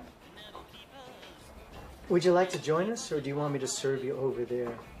 Kayla, would you like to join us, or do you want me to serve you over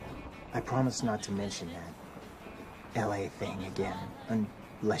there? I promise not to mention that LA thing again,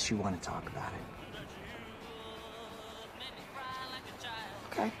 unless you want to talk about it.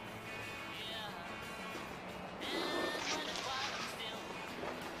 Okay.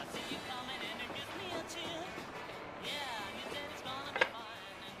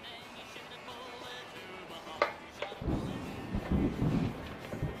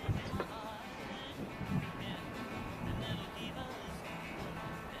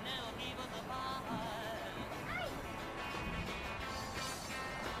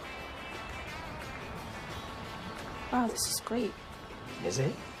 Wow, this is great. Is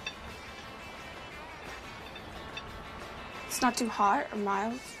it? It's not too hot or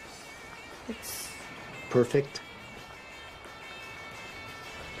mild. It's Perfect?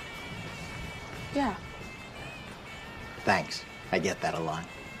 yeah. Thanks. I get that a lot.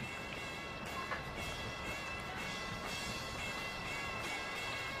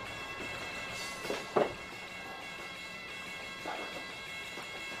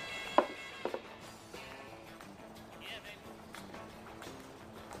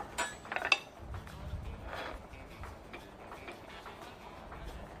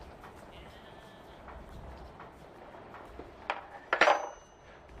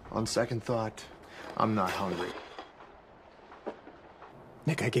 On second thought, I'm not hungry.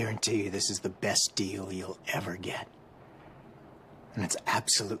 Nick, I guarantee you this is the best deal you'll ever get. And it's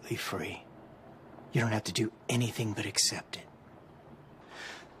absolutely free. You don't have to do anything but accept it.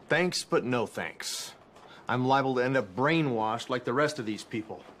 Thanks, but no thanks. I'm liable to end up brainwashed like the rest of these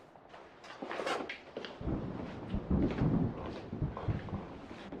people.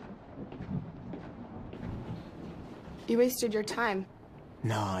 You wasted your time.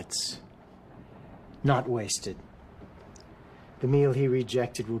 No, it's not wasted. The meal he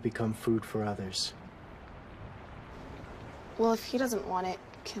rejected will become food for others. Well, if he doesn't want it,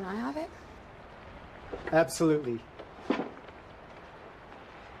 can I have it? Absolutely.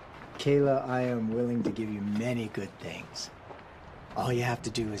 Kayla, I am willing to give you many good things. All you have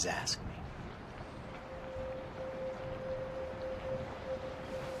to do is ask me.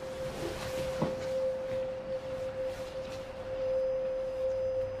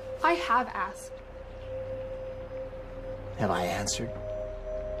 I have asked. Have I answered?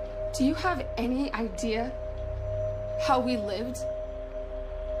 Do you have any idea how we lived?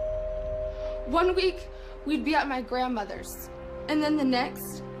 One week, we'd be at my grandmother's, and then the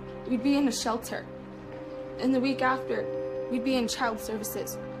next, we'd be in a shelter. And the week after, we'd be in child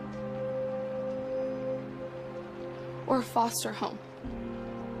services. Or a foster home.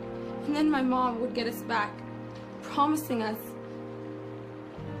 And then my mom would get us back, promising us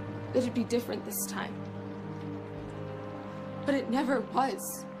that it'd be different this time. But it never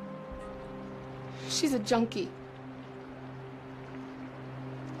was. She's a junkie.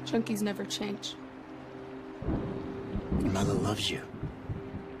 Junkies never change. Your mother loves you.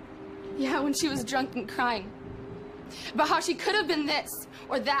 Yeah, when she was drunk and crying. About how she could have been this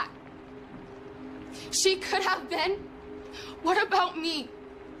or that. She could have been. What about me?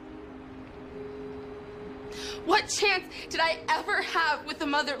 What chance did I ever have with a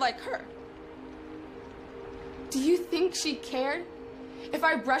mother like her? Do you think she cared if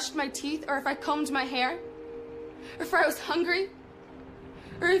I brushed my teeth or if I combed my hair? Or if I was hungry?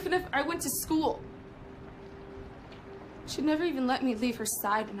 Or even if I went to school? She'd never even let me leave her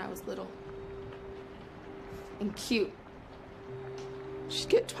side when I was little. And cute. She'd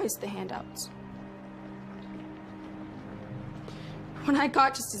get twice the handouts. When I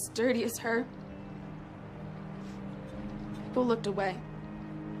got just as dirty as her, people looked away.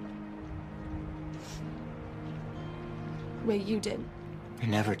 The way you did. You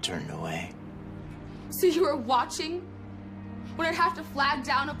never turned away. So you were watching when I'd have to flag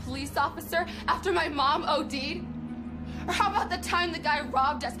down a police officer after my mom OD'd? Or how about the time the guy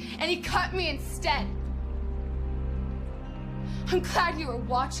robbed us and he cut me instead? I'm glad you were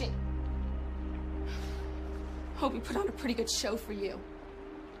watching. Hope we put on a pretty good show for you.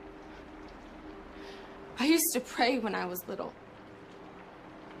 I used to pray when I was little.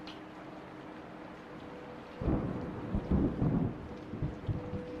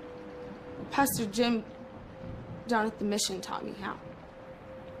 Pastor Jim down at the mission taught me how.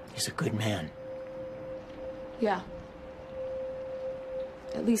 He's a good man. Yeah.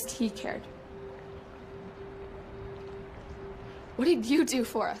 At least he cared. What did you do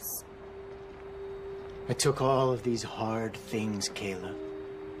for us? I took all of these hard things, Kayla,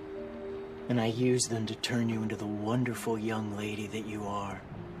 and I used them to turn you into the wonderful young lady that you are.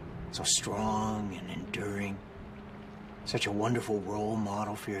 So strong and enduring. Such a wonderful role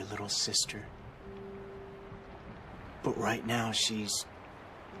model for your little sister. But right now, she's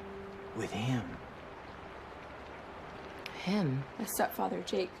with him. Him? My stepfather,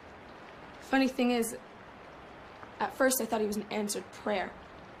 Jake. Funny thing is, at first I thought he was an answered prayer.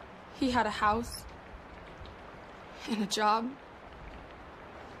 He had a house and a job.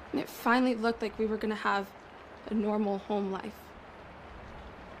 And it finally looked like we were gonna have a normal home life.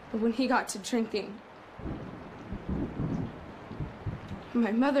 But when he got to drinking,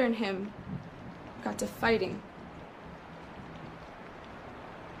 my mother and him got to fighting.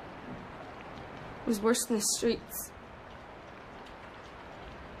 It was worse than the streets.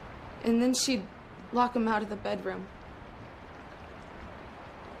 And then she'd lock him out of the bedroom.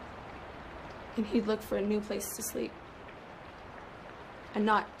 And he'd look for a new place to sleep. And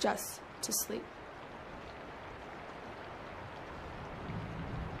not just to sleep.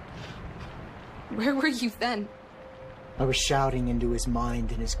 Where were you then? I was shouting into his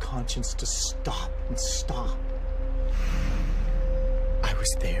mind and his conscience to stop and stop. I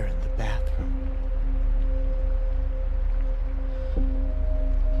was there in the bathroom.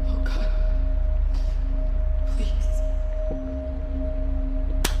 Oh, God. Please.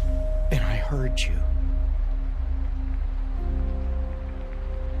 And I heard you.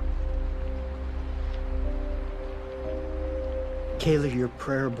 Kayla, your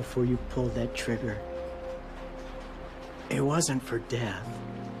prayer before you pulled that trigger, it wasn't for death.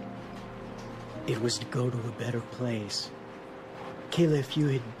 It was to go to a better place. Kayla, if you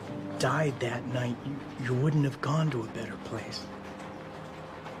had died that night, you wouldn't have gone to a better place.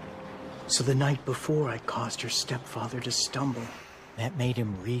 So the night before, I caused your stepfather to stumble. That made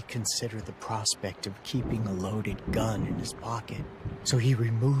him reconsider the prospect of keeping a loaded gun in his pocket. So he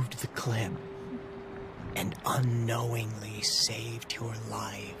removed the clip and unknowingly saved your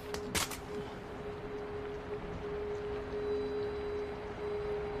life.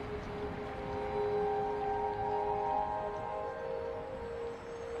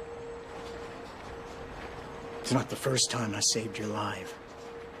 It's not the first time I saved your life.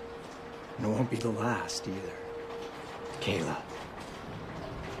 And it won't be the last either. Kayla,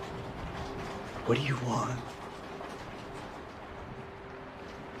 what do you want?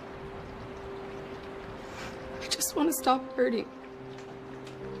 I just want to stop hurting.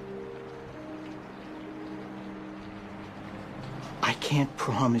 I can't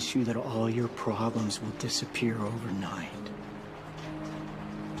promise you that all your problems will disappear overnight.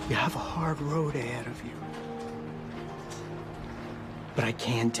 You have a hard road ahead of you. But I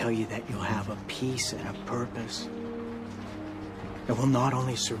can tell you that you'll have a peace and a purpose that will not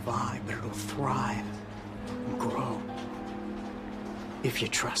only survive, but it'll thrive and grow if you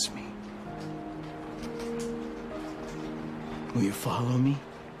trust me. Will you follow me?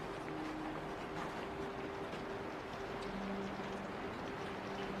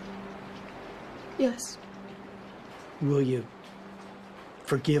 Yes. Will you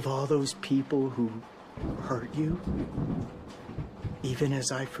forgive all those people who hurt you? Even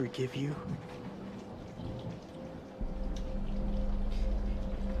as I forgive you?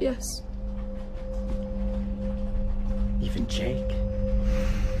 Yes. Even Jake?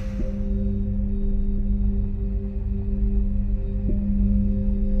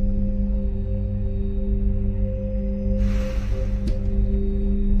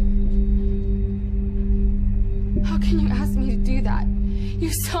 How can you ask me to do that?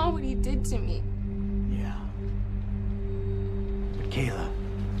 You saw what he did to me. Kayla,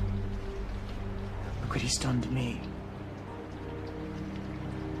 look what he's done to me.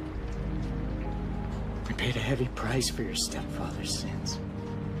 I paid a heavy price for your stepfather's sins.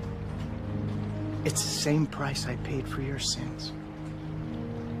 It's the same price I paid for your sins.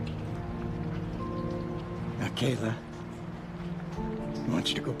 Now, Kayla, I want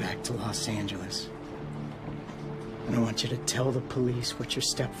you to go back to Los Angeles. And I want you to tell the police what your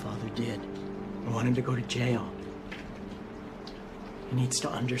stepfather did. I want him to go to jail. He needs to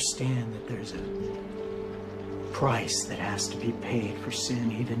understand that there's a price that has to be paid for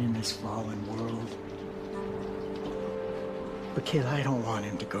sin, even in this fallen world. But Kayla, I don't want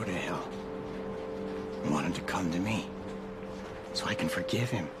him to go to hell. I want him to come to me, so I can forgive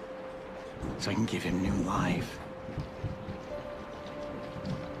him, so I can give him new life.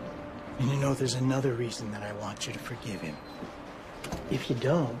 And you know, there's another reason that I want you to forgive him. If you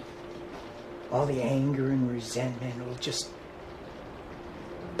don't, all the anger and resentment will just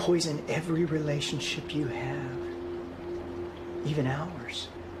poison every relationship you have, even ours.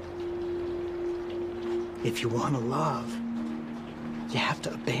 If you want to love, you have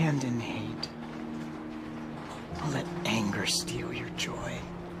to abandon hate. Don't let anger steal your joy.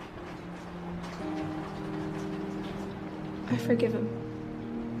 I forgive him.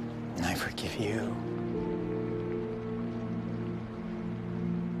 And I forgive you.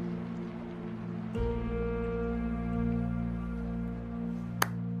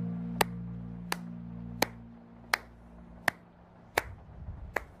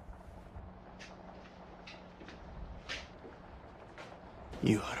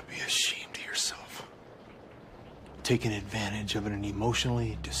 You ought to be ashamed of yourself. Taking advantage of an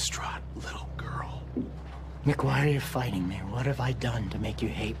emotionally distraught little girl. Nick, why are you fighting me? What have I done to make you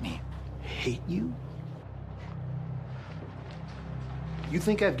hate me? Hate you? You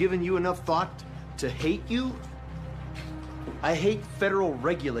think I've given you enough thought to hate you? I hate federal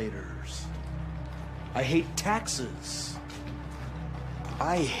regulators. I hate taxes.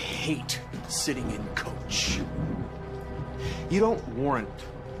 I hate sitting in coach. You don't warrant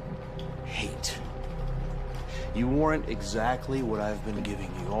hate. You warrant exactly what I've been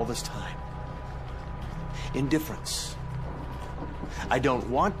giving you all this time. Indifference. I don't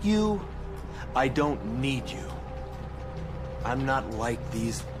want you. I don't need you. I'm not like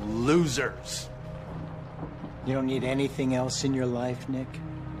these losers. You don't need anything else in your life, Nick?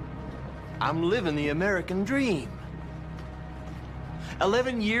 I'm living the American dream.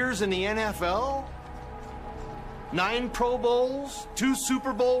 11 years in the NFL? 9 Pro Bowls, 2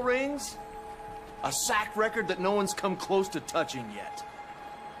 Super Bowl rings, a sack record that no one's come close to touching yet.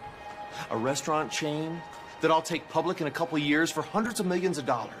 A restaurant chain that I'll take public in a couple of years for hundreds of millions of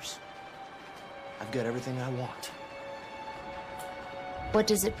dollars. I've got everything I want. What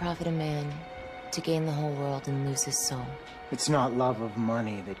does it profit a man to gain the whole world and lose his soul? It's not love of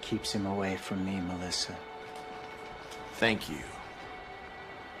money that keeps him away from me, Melissa. Thank you.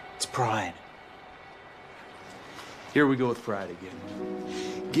 It's pride. Here we go with pride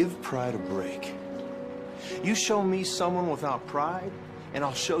again. Give pride a break. You show me someone without pride, and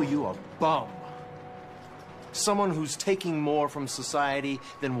I'll show you a bum. Someone who's taking more from society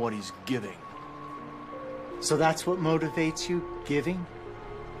than what he's giving. So that's what motivates you, giving?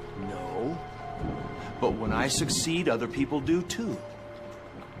 No. But when I succeed, other people do too.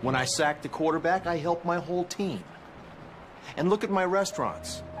 When I sack the quarterback, I help my whole team. And look at my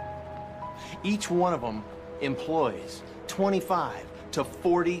restaurants. Each one of them employs 25 to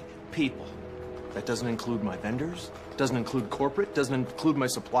 40 people. That doesn't include my vendors, doesn't include corporate, doesn't include my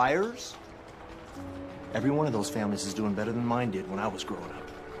suppliers. Every one of those families is doing better than mine did when I was growing up.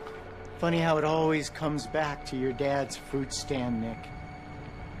 Funny how it always comes back to your dad's fruit stand, Nick.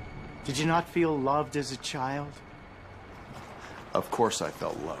 Did you not feel loved as a child? Of course I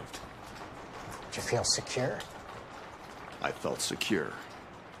felt loved. Did you feel secure? I felt secure.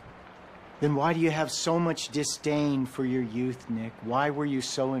 Then why do you have so much disdain for your youth, Nick? Why were you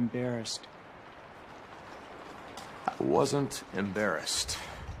so embarrassed? I wasn't embarrassed.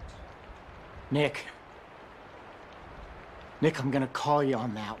 Nick. Nick, I'm gonna call you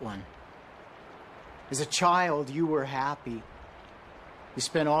on that one. As a child, you were happy. You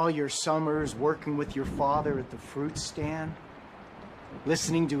spent all your summers working with your father at the fruit stand,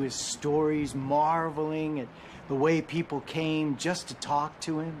 listening to his stories, marveling at the way people came just to talk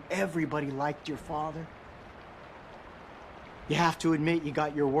to him. Everybody liked your father. You have to admit you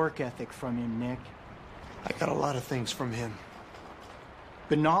got your work ethic from him, Nick. I got a lot of things from him.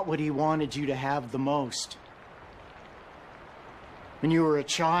 But not what he wanted you to have the most. When you were a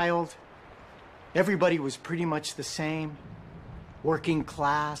child, everybody was pretty much the same. Working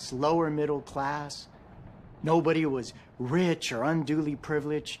class, lower middle class. Nobody was rich or unduly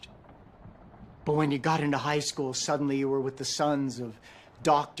privileged. But when you got into high school, suddenly you were with the sons of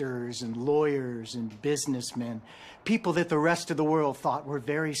doctors and lawyers and businessmen, people that the rest of the world thought were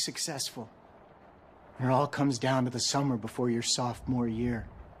very successful. And it all comes down to the summer before your sophomore year.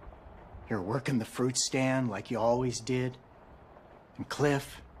 You're working the fruit stand like you always did. And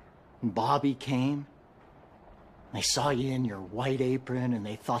Cliff and Bobby came. They saw you in your white apron and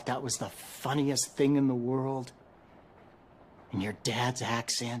they thought that was the funniest thing in the world. And your dad's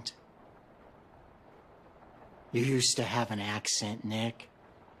accent. You used to have an accent, Nick.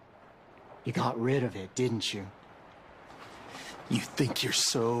 You got rid of it, didn't you? You think you're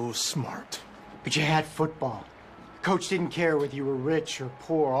so smart. But you had football. The coach didn't care whether you were rich or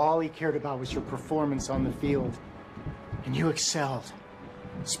poor. All he cared about was your performance on the field. And you excelled.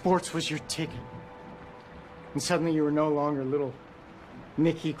 Sports was your ticket. And suddenly you were no longer little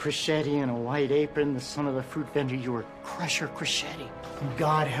Nicky Crescetti in a white apron, the son of the fruit vendor. You were Crusher Crescetti. And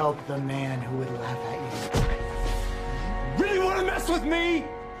God help the man who would laugh at you. Really want to mess with me?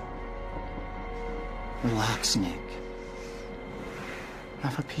 Relax, Nick.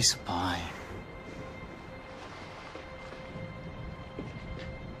 Have a piece of pie.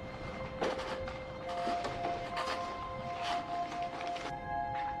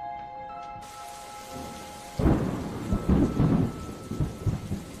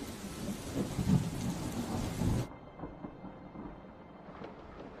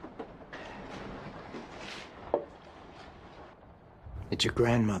 It's your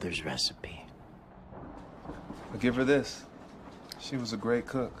grandmother's recipe. I'll give her this. She was a great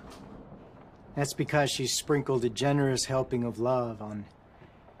cook. That's because she sprinkled a generous helping of love on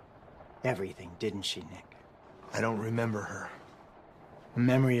everything, didn't she, Nick? I don't remember her.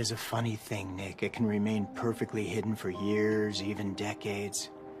 Memory is a funny thing, Nick. It can remain perfectly hidden for years, even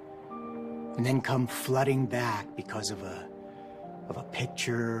decades, and then come flooding back because of a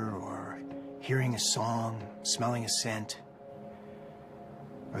picture or hearing a song, smelling a scent,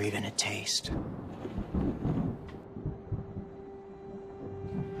 or even a taste.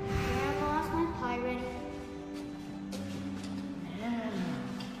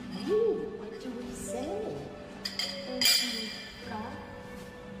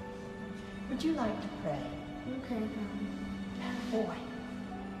 Would you like to pray? Okay. Boy.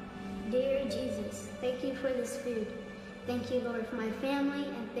 Dear Jesus, thank you for this food. Thank you, Lord, for my family,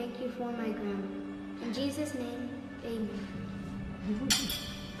 and thank you for my grandma. In Jesus' name, amen.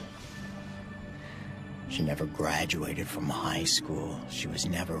 She never graduated from high school. She was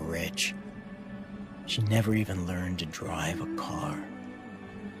never rich. She never even learned to drive a car.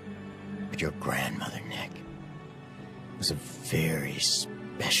 But your grandmother, Nick, was a very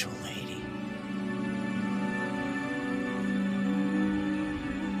special lady.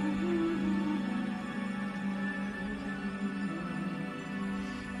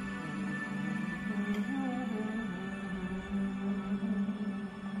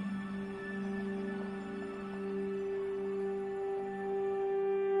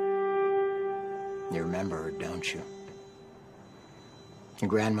 remember her, don't you? Your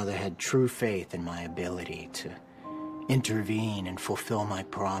grandmother had true faith in my ability to intervene and fulfill my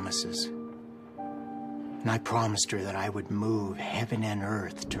promises. And I promised her that I would move heaven and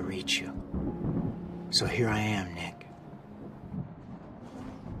earth to reach you. So here I am, Nick.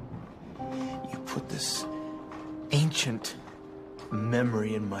 You put this ancient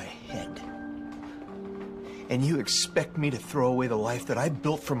memory in my head. And you expect me to throw away the life that I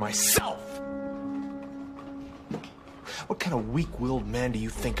built for myself? What kind of weak-willed man do you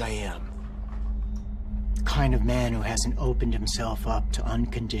think I am? The kind of man who hasn't opened himself up to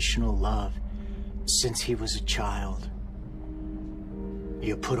unconditional love since he was a child.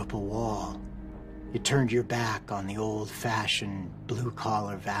 You put up a wall. You turned your back on the old-fashioned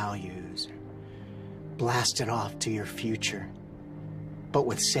blue-collar values. Blasted off to your future. But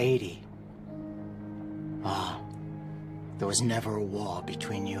with Sadie, there was never a wall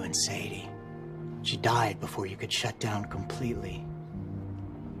between you and Sadie. She died before you could shut down completely.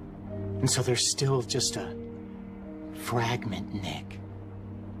 And so there's still just a fragment, Nick,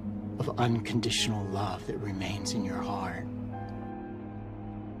 of unconditional love that remains in your heart.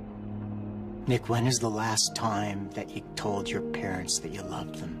 Nick, when is the last time that you told your parents that you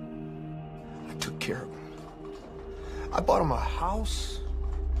loved them? I took care of them. I bought them a house.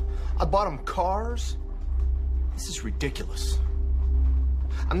 I bought them cars. This is ridiculous.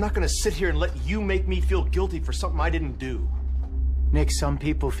 I'm not gonna sit here and let you make me feel guilty for something I didn't do. Nick, some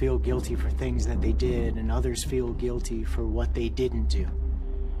people feel guilty for things that they did, and others feel guilty for what they didn't do.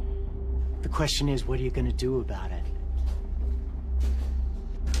 The question is, what are you gonna do about it?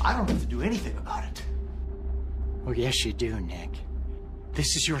 I don't have to do anything about it. Oh, yes, you do, Nick.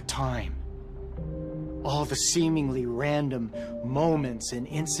 This is your time. All the seemingly random moments and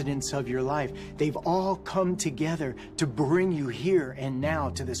incidents of your life, they've all come together to bring you here and now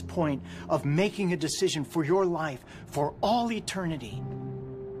to this point of making a decision for your life for all eternity.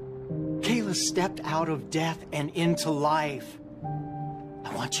 Kayla stepped out of death and into life.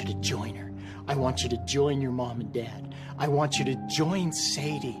 I want you to join her. I want you to join your mom and dad. I want you to join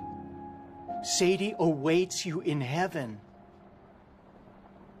Sadie. Sadie awaits you in heaven.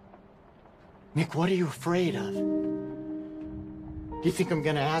 Nick, what are you afraid of? Do you think I'm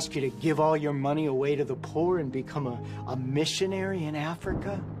gonna ask you to give all your money away to the poor and become a missionary in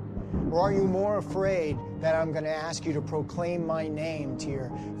Africa? Or are you more afraid that I'm gonna ask you to proclaim my name to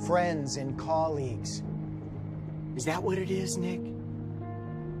your friends and colleagues? Is that what it is, Nick?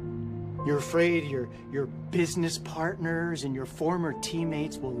 You're afraid your business partners and your former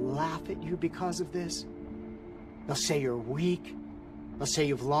teammates will laugh at you because of this? They'll say you're weak. They'll say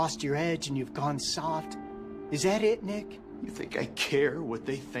you've lost your edge and you've gone soft. Is that it, Nick? You think I care what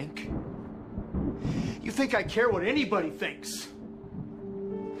they think? You think I care what anybody thinks?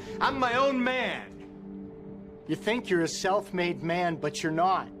 I'm my own man. You think you're a self-made man, but you're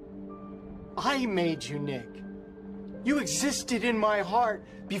not. I made you, Nick. You existed in my heart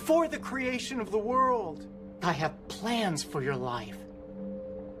before the creation of the world. I have plans for your life.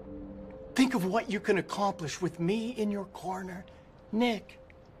 Think of what you can accomplish with me in your corner. Nick,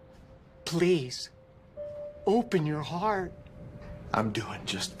 please, open your heart. I'm doing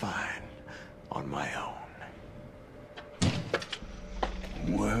just fine on my own.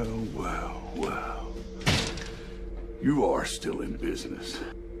 Well, well, well. You are still in business.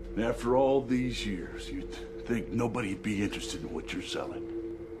 After all these years, you'd think nobody'd be interested in what you're selling.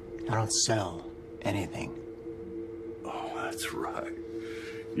 I don't sell anything. Oh, that's right.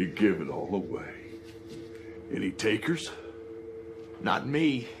 You give it all away. Any takers? Not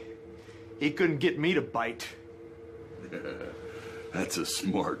me. He couldn't get me to bite. That's a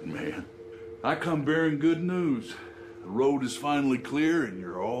smart man. I come bearing good news. The road is finally clear and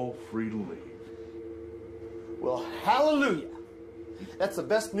you're all free to leave. Well, hallelujah. That's the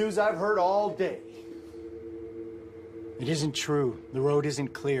best news I've heard all day. It isn't true. The road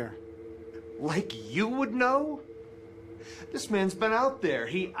isn't clear. Like you would know? This man's been out there.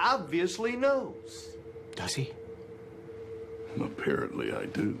 He obviously knows. Does he? Apparently I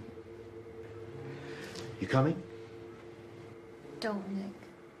do. You coming? Don't, Nick.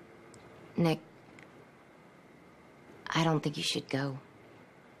 Nick, I don't think you should go.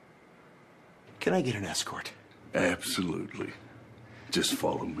 Can I get an escort? Absolutely. Just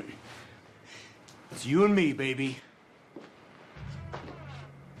follow me. It's you and me, baby.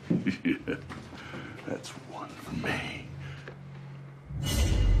 Yeah, that's one for me.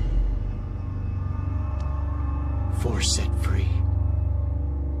 4 set free.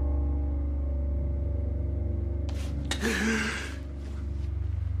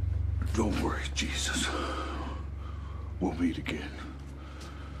 Don't worry, Jesus. We'll meet again.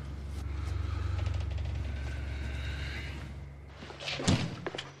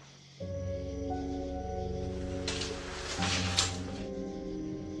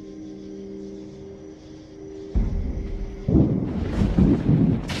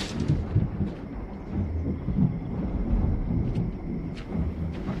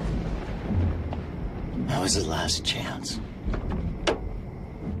 That was the last chance.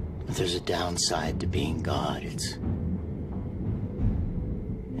 If there's a downside to being God, it's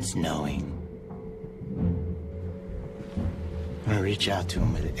knowing. I reach out to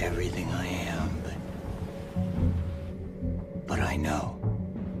him with everything I am, but I know.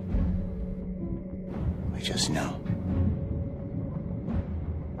 I just know.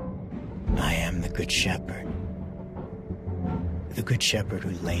 I am the Good Shepherd. The Good Shepherd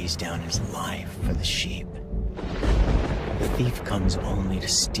who lays down his life for the sheep. The thief comes only to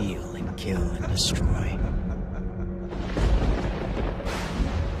steal and kill and destroy.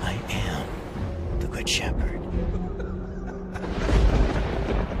 I am the Good Shepherd.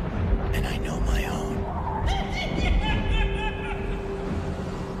 And I know my own.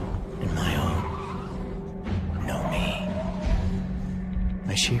 And my own know me.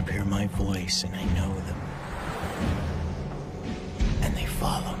 My sheep hear my voice and I know them. And they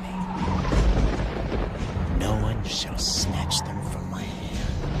follow me. No one shall snatch them from my hand.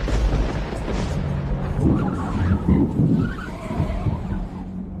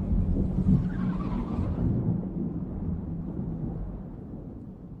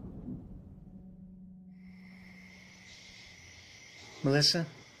 Melissa?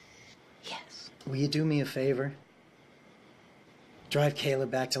 Yes. Will you do me a favor? Drive Kayla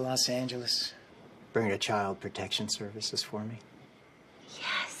back to Los Angeles. Bring her to Child Protection Services for me.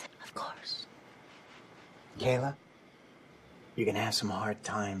 Yes, of course. Kayla, you're gonna have some hard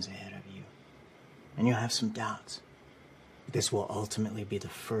times ahead of you. And you'll have some doubts. This will ultimately be the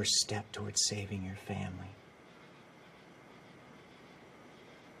first step towards saving your family.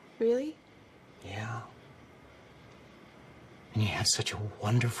 Really? Yeah. And you have such a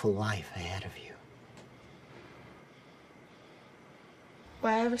wonderful life ahead of you. Will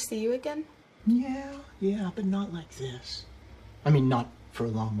I ever see you again? Yeah, but not like this. I mean, not for a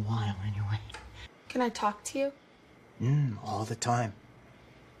long while, anyway. Can I talk to you? All the time.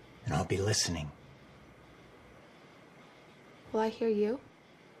 And I'll be listening. Will I hear you?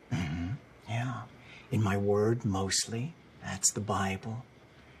 Yeah. In my word, mostly. That's the Bible.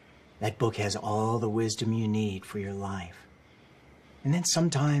 That book has all the wisdom you need for your life. And then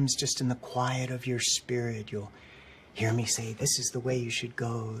sometimes, just in the quiet of your spirit, you'll hear me say, this is the way you should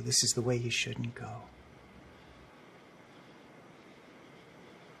go. This is the way you shouldn't go.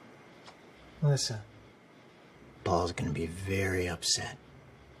 Melissa, Paul's gonna be very upset.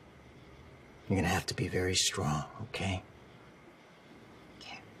 You're gonna have to be very strong, okay?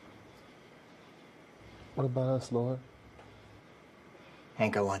 What about us, Lord?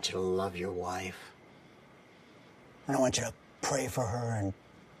 Hank, I want you to love your wife. And I want you to pray for her and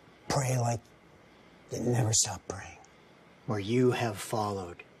pray like you never stop praying. Where you have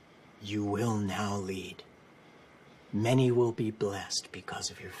followed, you will now lead. Many will be blessed because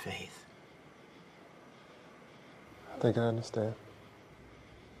of your faith. I think I understand.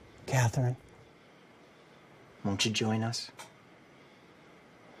 Catherine, won't you join us?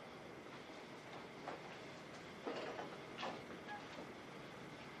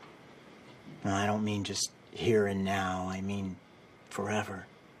 No, I don't mean just here and now. I mean forever.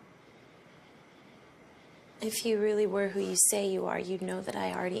 If you really were who you say you are, you'd know that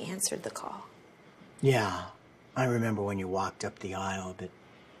I already answered the call. Yeah, I remember when you walked up the aisle, but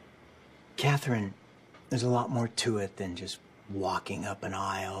Catherine, there's a lot more to it than just walking up an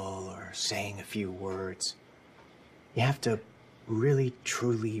aisle or saying a few words. You have to really,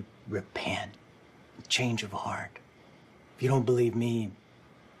 truly repent, change of heart. If you don't believe me,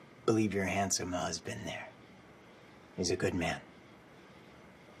 believe your handsome husband there. He's a good man,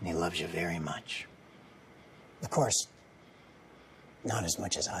 and he loves you very much. Of course, not as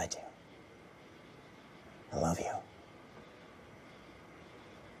much as I do. I love you.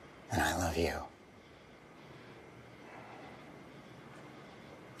 And I love you.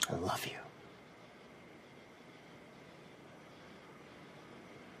 I love you.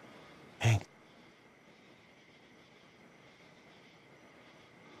 Hank.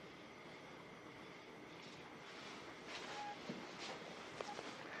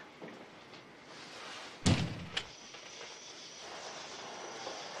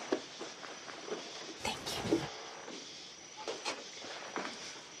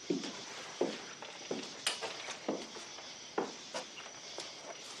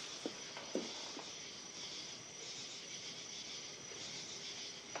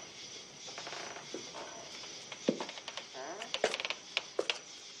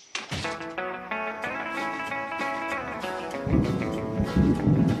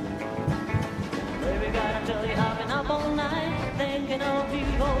 Baby, gotta tell you, I've been up all night thinking of you,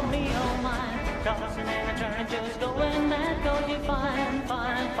 hold me on mine. Tossing and turning, just going mad, 'cause you're fine,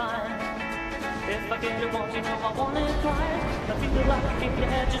 fine, fine. If if I get it once, you know I want it twice. I feel like a kid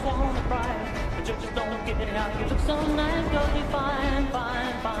that just wanna cry. But you just don't get how you look so nice, girl, you're fine,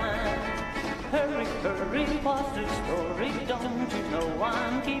 fine, fine. Hurry, hurry, what's the story? Don't you know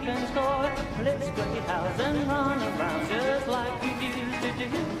I'm keeping score? Let's play house and run around just like we used to do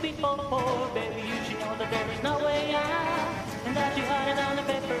before. Baby, you should know that there is no way out, and that you hide it on the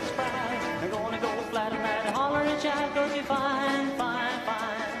paper sprout. I'm gonna go flat on that and holler and shout, 'cause you're fine, fine, fine.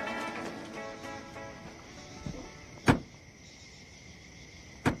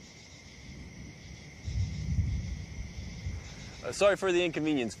 Sorry for the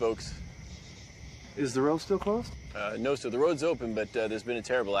inconvenience, folks. Is the road still closed? No, sir. The road's open, but there's been a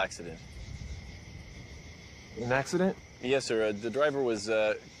terrible accident. An accident? Yes, sir. The driver was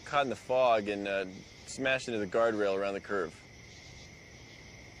caught in the fog and smashed into the guardrail around the curve.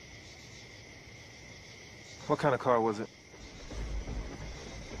 What kind of car was it?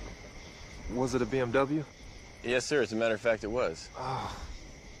 Was it a BMW? Yes, sir. As a matter of fact, it was. Oh.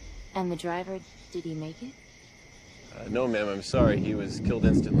 And the driver, did he make it? No, ma'am. I'm sorry. He was killed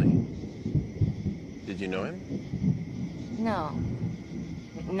instantly. Did you know him? No,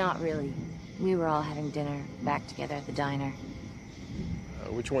 not really. We were all having dinner back together at the diner.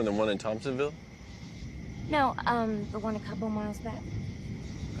 Which one? The one in Thompsonville? No, the one a couple miles back.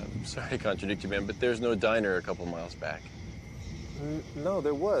 I'm sorry to contradict you, ma'am, but there's no diner a couple miles back. No,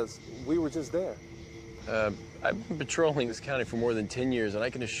 there was. We were just there. I've been patrolling this county for more than 10 years, and I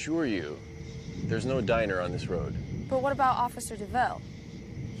can assure you there's no diner on this road. But what about Officer DeVille?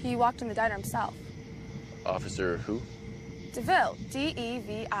 He walked in the diner himself. Officer who? DeVille.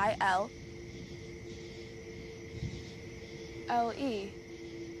 D-E-V-I-L. L-E.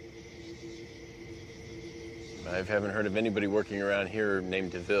 I haven't heard of anybody working around here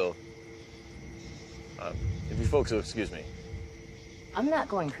named DeVille. If you folks will excuse me. I'm not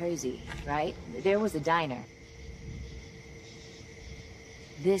going crazy, right? There was a diner.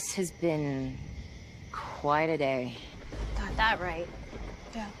 This has been quite a day. Got that right.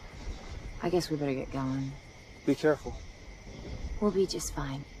 Yeah. I guess we better get going. Be careful. We'll be just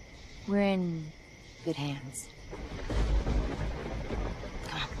fine. We're in good hands.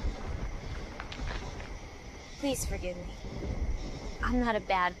 Come on. Please forgive me. I'm not a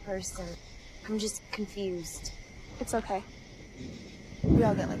bad person. I'm just confused. It's okay. We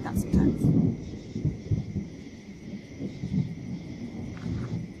all get like that sometimes.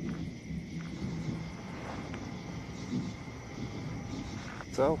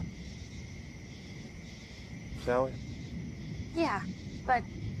 So, shall we? Yeah, but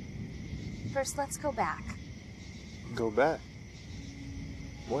first let's go back. Go back?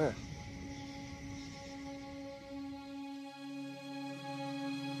 Where?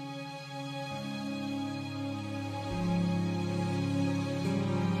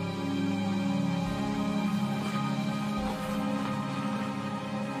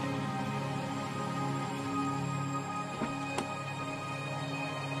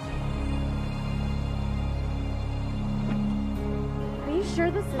 Are you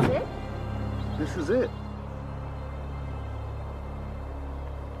sure this is it? This is it.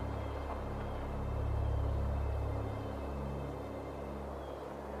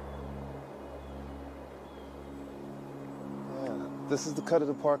 Yeah, this is the cut of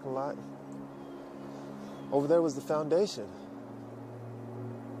the parking lot. Over there was the foundation.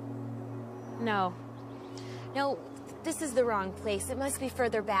 No. No, this is the wrong place. It must be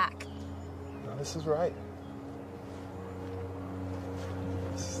further back. No, this is right.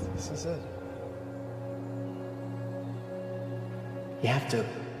 This is it. You have to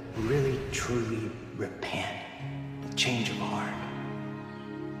really, truly repent. A change of heart.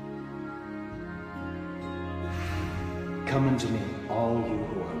 Come unto me, all you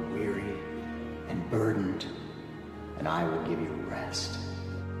who are weary and burdened, and I will give you rest.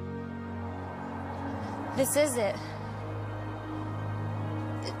 This is it.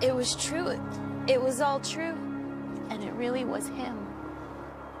 It was true. It was all true. And it really was him.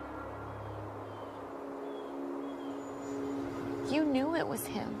 You knew it was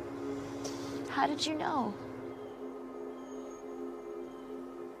him. How did you know?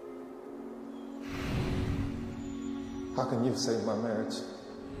 How can you save my marriage?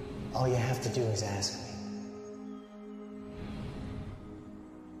 All you have to do is ask me.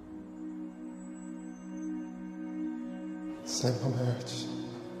 Save my marriage.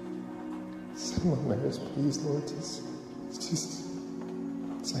 Save my marriage, please, Lord. Jesus.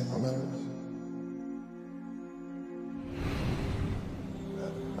 Save my marriage.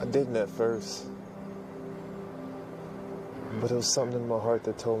 I didn't at first. But it was something in my heart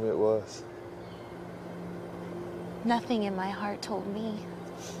that told me it was. Nothing in my heart told me.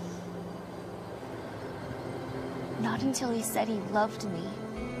 Not until he said he loved me.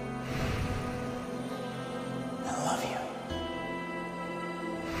 I love you.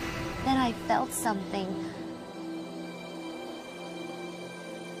 Then I felt something.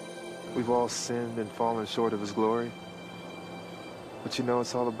 We've all sinned and fallen short of his glory. But you know,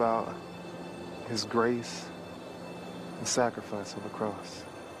 it's all about his grace and sacrifice on the cross.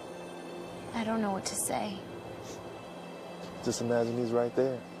 I don't know what to say. Just imagine he's right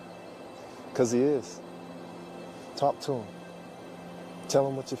there. Because he is. Talk to him. Tell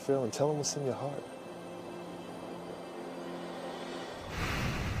him what you're feeling. Tell him what's in your heart.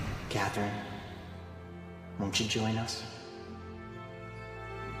 Catherine, won't you join us?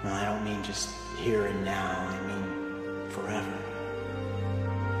 No, I don't mean just here and now. I mean forever.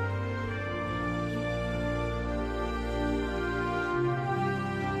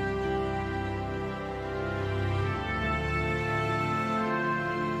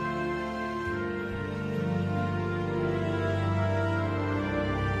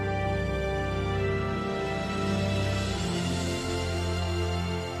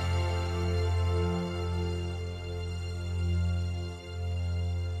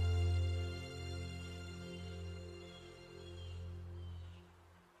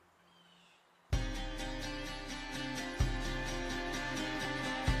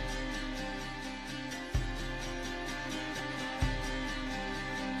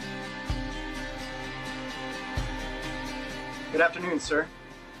 Good afternoon, sir.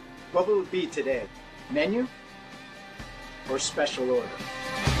 What will it be today? Menu or special order?